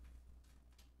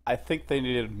 I think they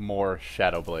needed more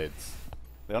Shadow Blades.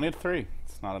 They only had 3.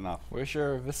 It's not enough. Where's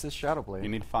your Visage Shadow Blade? You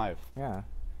need 5. Yeah.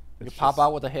 It's you pop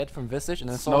out with a hit from Visage and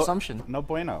then Soul Assumption. No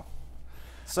bueno.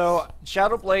 So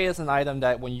Shadow Blade is an item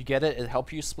that when you get it, it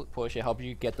helps you split push, it helps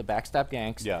you get the backstab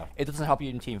ganks. Yeah. It doesn't help you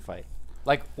in team fight.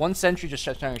 Like, one sentry just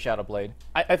shuts down your Shadow Blade.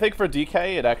 I think for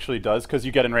DK it actually does, because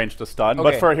you get in range to stun.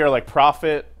 Okay. But for here, like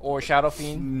Prophet or Shadow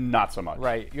Fiend, not so much.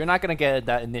 Right. You're not gonna get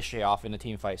that initiate off in a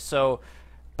team fight. So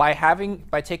by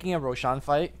taking a Roshan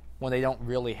fight when they don't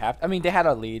really have, I mean, they had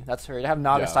a lead, that's fair. They have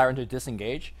Naga Siren to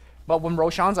disengage. But when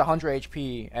Roshan's 100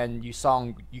 HP and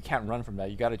you can't run from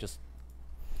that. You gotta just...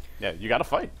 Yeah, you gotta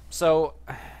fight. So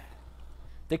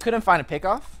they couldn't find a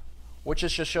pickoff, which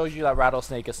just shows you that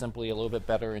Rattlesnake is simply a little bit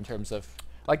better in terms of...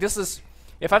 Like, this is...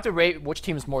 If I have to rate which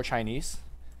team is more Chinese,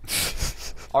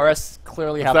 RS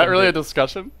clearly have... Is that really a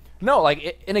discussion? No,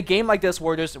 like, in a game like this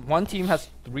where there's one team has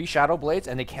 3 Shadow Blades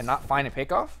and they cannot find a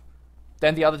pickoff,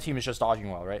 then the other team is just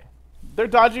dodging well, right? they're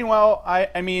dodging well.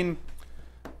 I mean,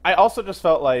 I also just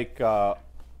felt like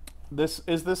this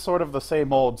sort of the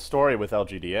same old story with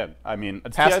LGD.int. I mean,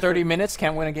 it's Past TI3 30 minutes,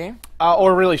 can't win a game.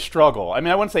 or really struggle. I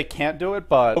mean, I wouldn't say can't do it,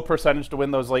 but low percentage to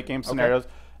win those late game scenarios.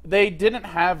 They didn't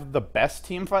have the best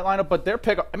team fight lineup, but their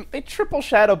pick. I mean, they triple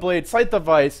Shadow Blade, Sight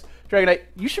Device, Dragonite.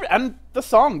 You should and the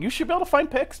song. You should be able to find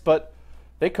picks, but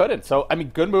they couldn't. So I mean,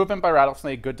 good movement by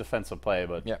Rattlesnake, good defensive play,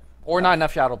 but Yeah. Or not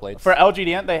enough Shadow Blades. for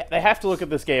LGDN, they have to look at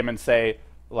this game and say,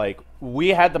 like, we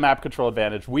had the map control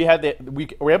advantage. We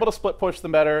were able to split push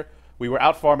them better. We were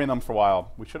out farming them for a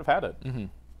while. We should have had it.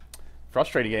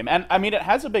 Frustrating game. And, I mean, it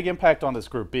has a big impact on this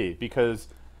Group B because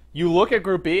you look at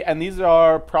Group B, and these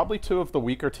are probably two of the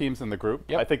weaker teams in the group.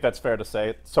 Yep. I think that's fair to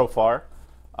say so far.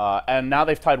 And now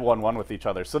they've tied 1-1 with each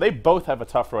other. So they both have a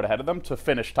tough road ahead of them to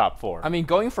finish top 4. I mean,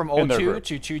 going from In their 0-2 group.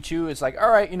 to 2-2 is like,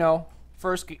 all right, you know,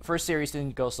 first series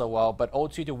didn't go so well, but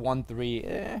 0-2 to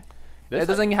 1-3, it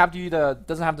doesn't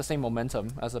have the same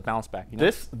momentum as a bounce back. You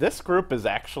know? This group is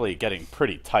actually getting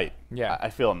pretty tight. Yeah. I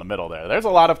feel in the middle there. There's a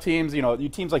lot of teams, you know,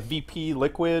 teams like VP,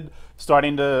 Liquid,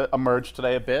 starting to emerge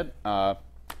today a bit.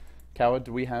 Kawa,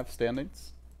 do we have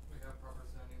standings? We have proper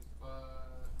standings,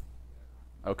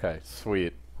 but Okay,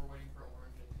 sweet. we're waiting for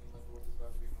Orange and Team Liquid, which is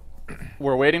about to be 1-1.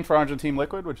 We're waiting for Orange and Team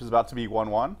Liquid, which is about to be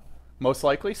 1-1, most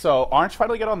likely. So Orange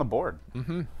finally get on the board.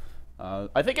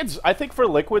 I think for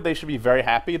Liquid, they should be very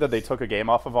happy that they took a game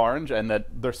off of Orange and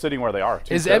that they're sitting where they are.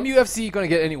 Is 2-2. MUFC going to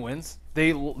get any wins?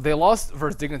 They lost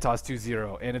versus Dignitas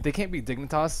 2-0, and if they can't beat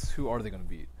Dignitas, who are they going to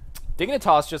beat?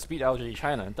 Dignitas just beat LGD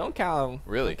China. Don't count.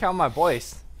 Really? Don't count my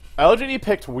boys. LGD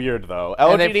picked weird though.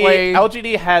 And they played-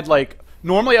 LGD had like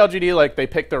normally LGD like they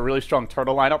picked a really strong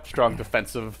turtle lineup, strong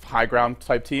defensive high ground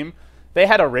type team. They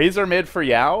had a Razor mid for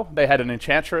Yao, they had an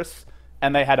Enchantress,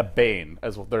 and they had a Bane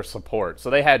as their support. So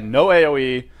they had no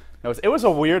AoE. It was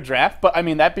a weird draft, but I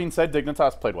mean that being said,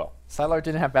 Dignitas played well. Sylar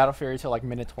didn't have Battle Fury till like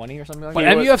minute 20 or something like But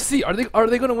that. MUFC, are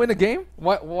they going to win a game?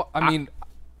 What? I mean,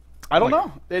 I don't Like-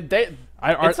 know.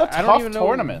 I It's a don't tough even know-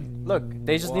 tournament. Look,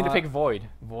 they just need to pick Void.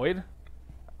 Void?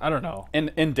 I don't know.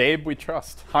 In Dave, we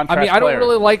trust. I mean, I don't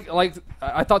really like.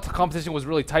 I thought the competition was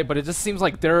really tight, but it just seems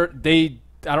like they.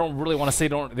 I don't really want to say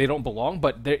they don't belong,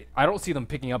 but I don't see them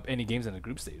picking up any games in the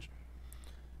group stage,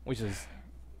 which is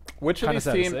Which of kinda these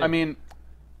sad to teams? say. I mean,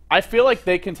 I feel like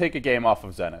they can take a game off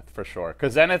of Zenith for sure,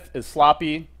 because Zenith is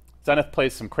sloppy. Zenith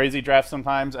plays some crazy drafts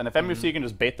sometimes, and if MUFC can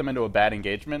just bait them into a bad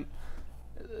engagement,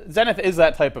 Zenith is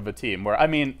that type of a team where, I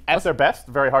mean, at their best,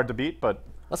 very hard to beat, but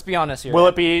Let's be honest here. will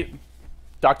it be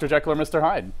Dr. Jekyll or Mr.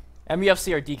 Hyde?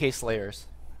 MUFC are DK Slayers.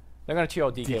 They're gonna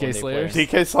 2-0 DK, DK when Slayers? they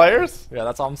play. DK Slayers? Yeah,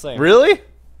 that's all I'm saying. Really?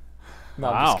 No,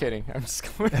 I'm Wow. just kidding. I'm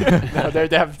just no, they're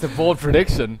it's a bold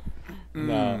prediction.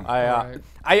 No, Alright.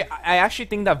 I actually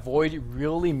think that Void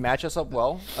really matches up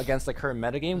well against the current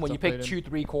metagame. When you pick updated.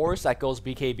 2-3 cores that goes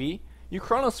BKB, you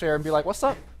Chronosphere and be like, "What's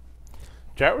up?"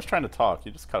 Jarrett was trying to talk.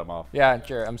 You just cut him off. Yeah,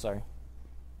 Jared, I'm sorry.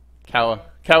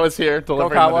 Kawa's here delivering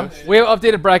the Kawa. news. We have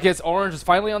updated brackets. Orange is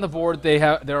finally on the board. There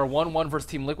are 1-1 versus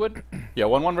Team Liquid. Yeah,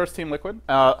 1-1 versus Team Liquid.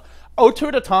 0-2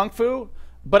 to Tongfu,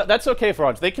 but that's okay for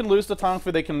Orange. They can lose to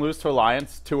Tongfu, they can lose to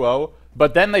Alliance 2-0,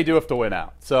 but then they do have to win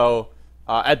out. So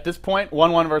at this point,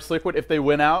 1-1 versus Liquid. If they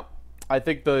win out, I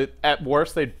think at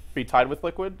worst they'd be tied with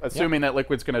Liquid, assuming that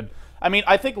Liquid's going to... I mean,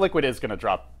 I think Liquid is going to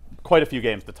drop quite a few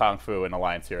games to Tongfu and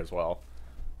Alliance here as well.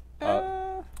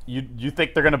 You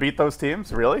think they're going to beat those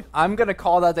teams? Really? I'm gonna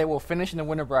call that they will finish in the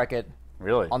winner bracket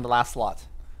Really? on the last slot.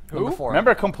 Number 4.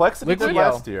 Remember, Complexity Liquid? did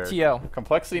last year. TL.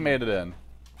 Complexity made it in.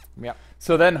 Yep.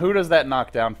 So then who does that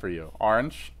knock down for you?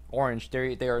 Orange? Orange.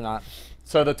 They are not.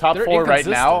 So the top They're 4 right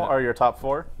now inconsistent. are your top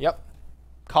 4? Yep.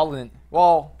 Calling it.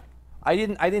 Well, I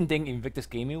didn't think Invictus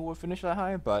Gaming would finish that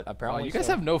high, but Oh, apparently you guys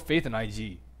so. have no faith in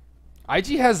IG.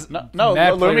 IG has No,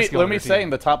 mad player skill on their Lumi's team. saying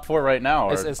the top 4 right now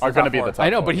are, It's the are going to top be four. the top I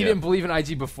know, 4, but he yeah. didn't believe in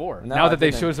IG before. No, now I that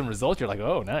they've didn't. showed some results, you're like,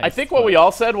 oh, nice. I think what we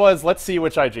all said was, let's see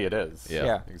which IG it is. Yeah,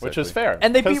 Yeah. exactly. Which is fair.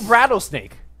 And they beat 'Cause-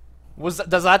 Rattlesnake.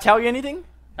 Does that tell you anything?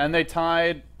 And they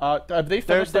tied... have they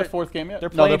finished their 4th game yet? They're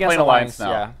No, playing they're against playing Alliance Alliance.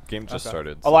 now. Yeah. Game just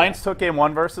started. Alliance took game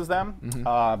 1 versus them.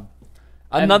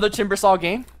 Another Timbersaw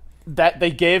game. That they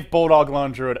gave Bulldog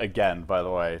Lone Druid again, by the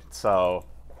way. So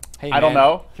Hey, I don't man,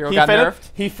 know. Hero got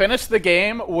nerfed. He finished the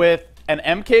game with an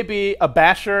MKB, a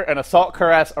Basher, an Assault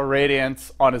Cuirass, a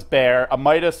Radiance on his Bear, a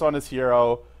Midas on his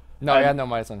Hero. No, and- yeah, no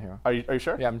Midas on Hero. Are you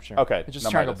sure? Yeah, I'm sure. Okay. It's just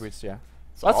no triangle Midas. boots, yeah.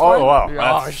 Oh, fine. wow.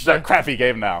 Yeah, That's sure. a crappy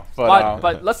game now. But,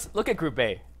 But let's look at Group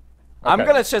A. I'm Okay.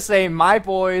 gonna just say my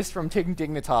boys from Team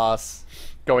Dignitas.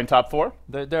 going top 4?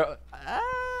 They're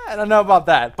I don't know about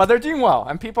that, but they're doing well,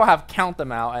 and people have count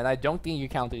them out, and I don't think you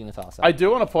count Dignitas out. I do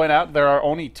want to point out there are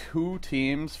only 2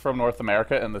 teams from North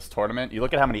America in this tournament. You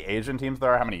look at how many Asian teams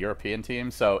there are, how many European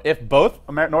teams. So if both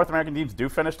North American teams do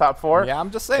finish top 4, Yeah,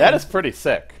 I'm just saying. that is pretty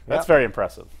sick. That's Yep. very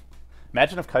impressive.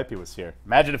 Imagine if Kaipi was here.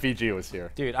 Imagine if EG was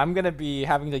here. Dude, I'm going to be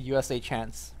having the USA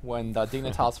chance when the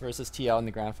Dignitas versus TL in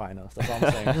the grand finals. That's all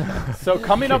I'm saying. So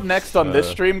coming up next on this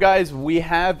stream, guys, we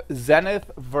have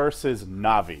Zenith versus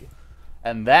Navi.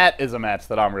 And that is a match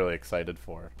that I'm really excited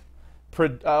for.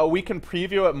 We can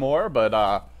preview it more, but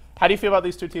how do you feel about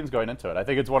these 2 teams going into it? I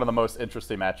think it's one of the most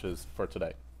interesting matches for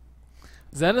today.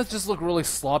 Zenith just looked really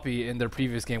sloppy in their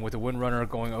previous game with the Windrunner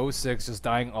going 0-6, just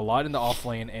dying a lot in the off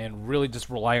lane and really just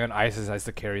relying on Ice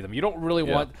to carry them. You don't really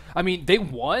want... I mean, they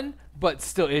won, but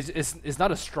still, it's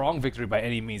not a strong victory by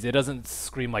any means. It doesn't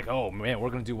scream like, oh, man, we're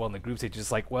going to do well in the group stage. It's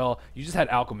just like, well, you just had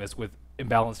Alchemist with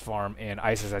imbalanced farm and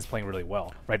Ice playing really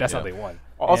well, right? That's how they won.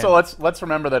 Also, And let's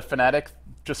remember that Fnatic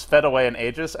just fed away an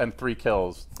Aegis and 3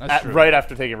 kills true. right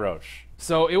after taking Roche.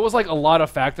 So it was like a lot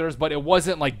of factors, but it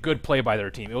wasn't like good play by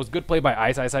their team. It was good play by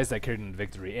Ice that carried them to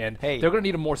victory. And Hey. they're going to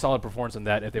need a more solid performance than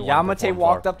that if they want to Yamate perform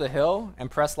walked far. up the hill and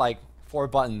pressed like 4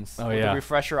 buttons with yeah. the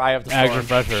refresher Eye of the Ag Storm.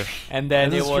 refresher. And then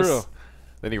This it is was... true.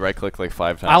 Then he right-clicked like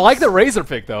 5 times. I like the Razor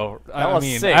pick, though. I was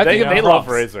mean, sick. I have to They give him love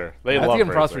props. Razor. They I have love to give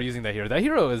him props Razor. for using that hero. That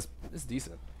hero is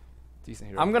decent. Decent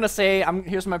hero. I'm going to say,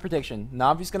 here's my prediction.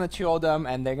 Navi's going to 2-0 them,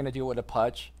 and they're going to do it with a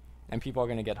pudge, and people are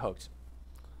going to get hooked.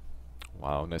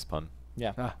 Wow, nice pun.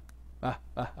 Yeah.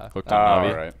 Hooked on Navi.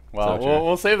 All right. Well, So your-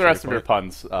 we'll save the so rest of your your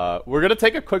puns. We're going to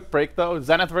take a quick break, though.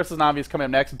 Zenith versus Navi is coming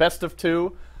up next. Best of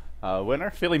 2 winner.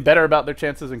 Feeling better about their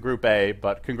chances in Group A,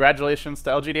 but congratulations to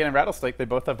LGD and Rattlesnake. They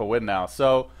both have a win now.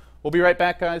 So we'll be right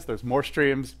back, guys. There's more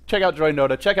streams. Check out Joy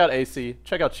Noda. Check out AC.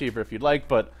 Check out Cheever if you'd like.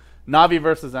 But Navi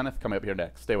versus Zenith coming up here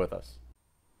next. Stay with us.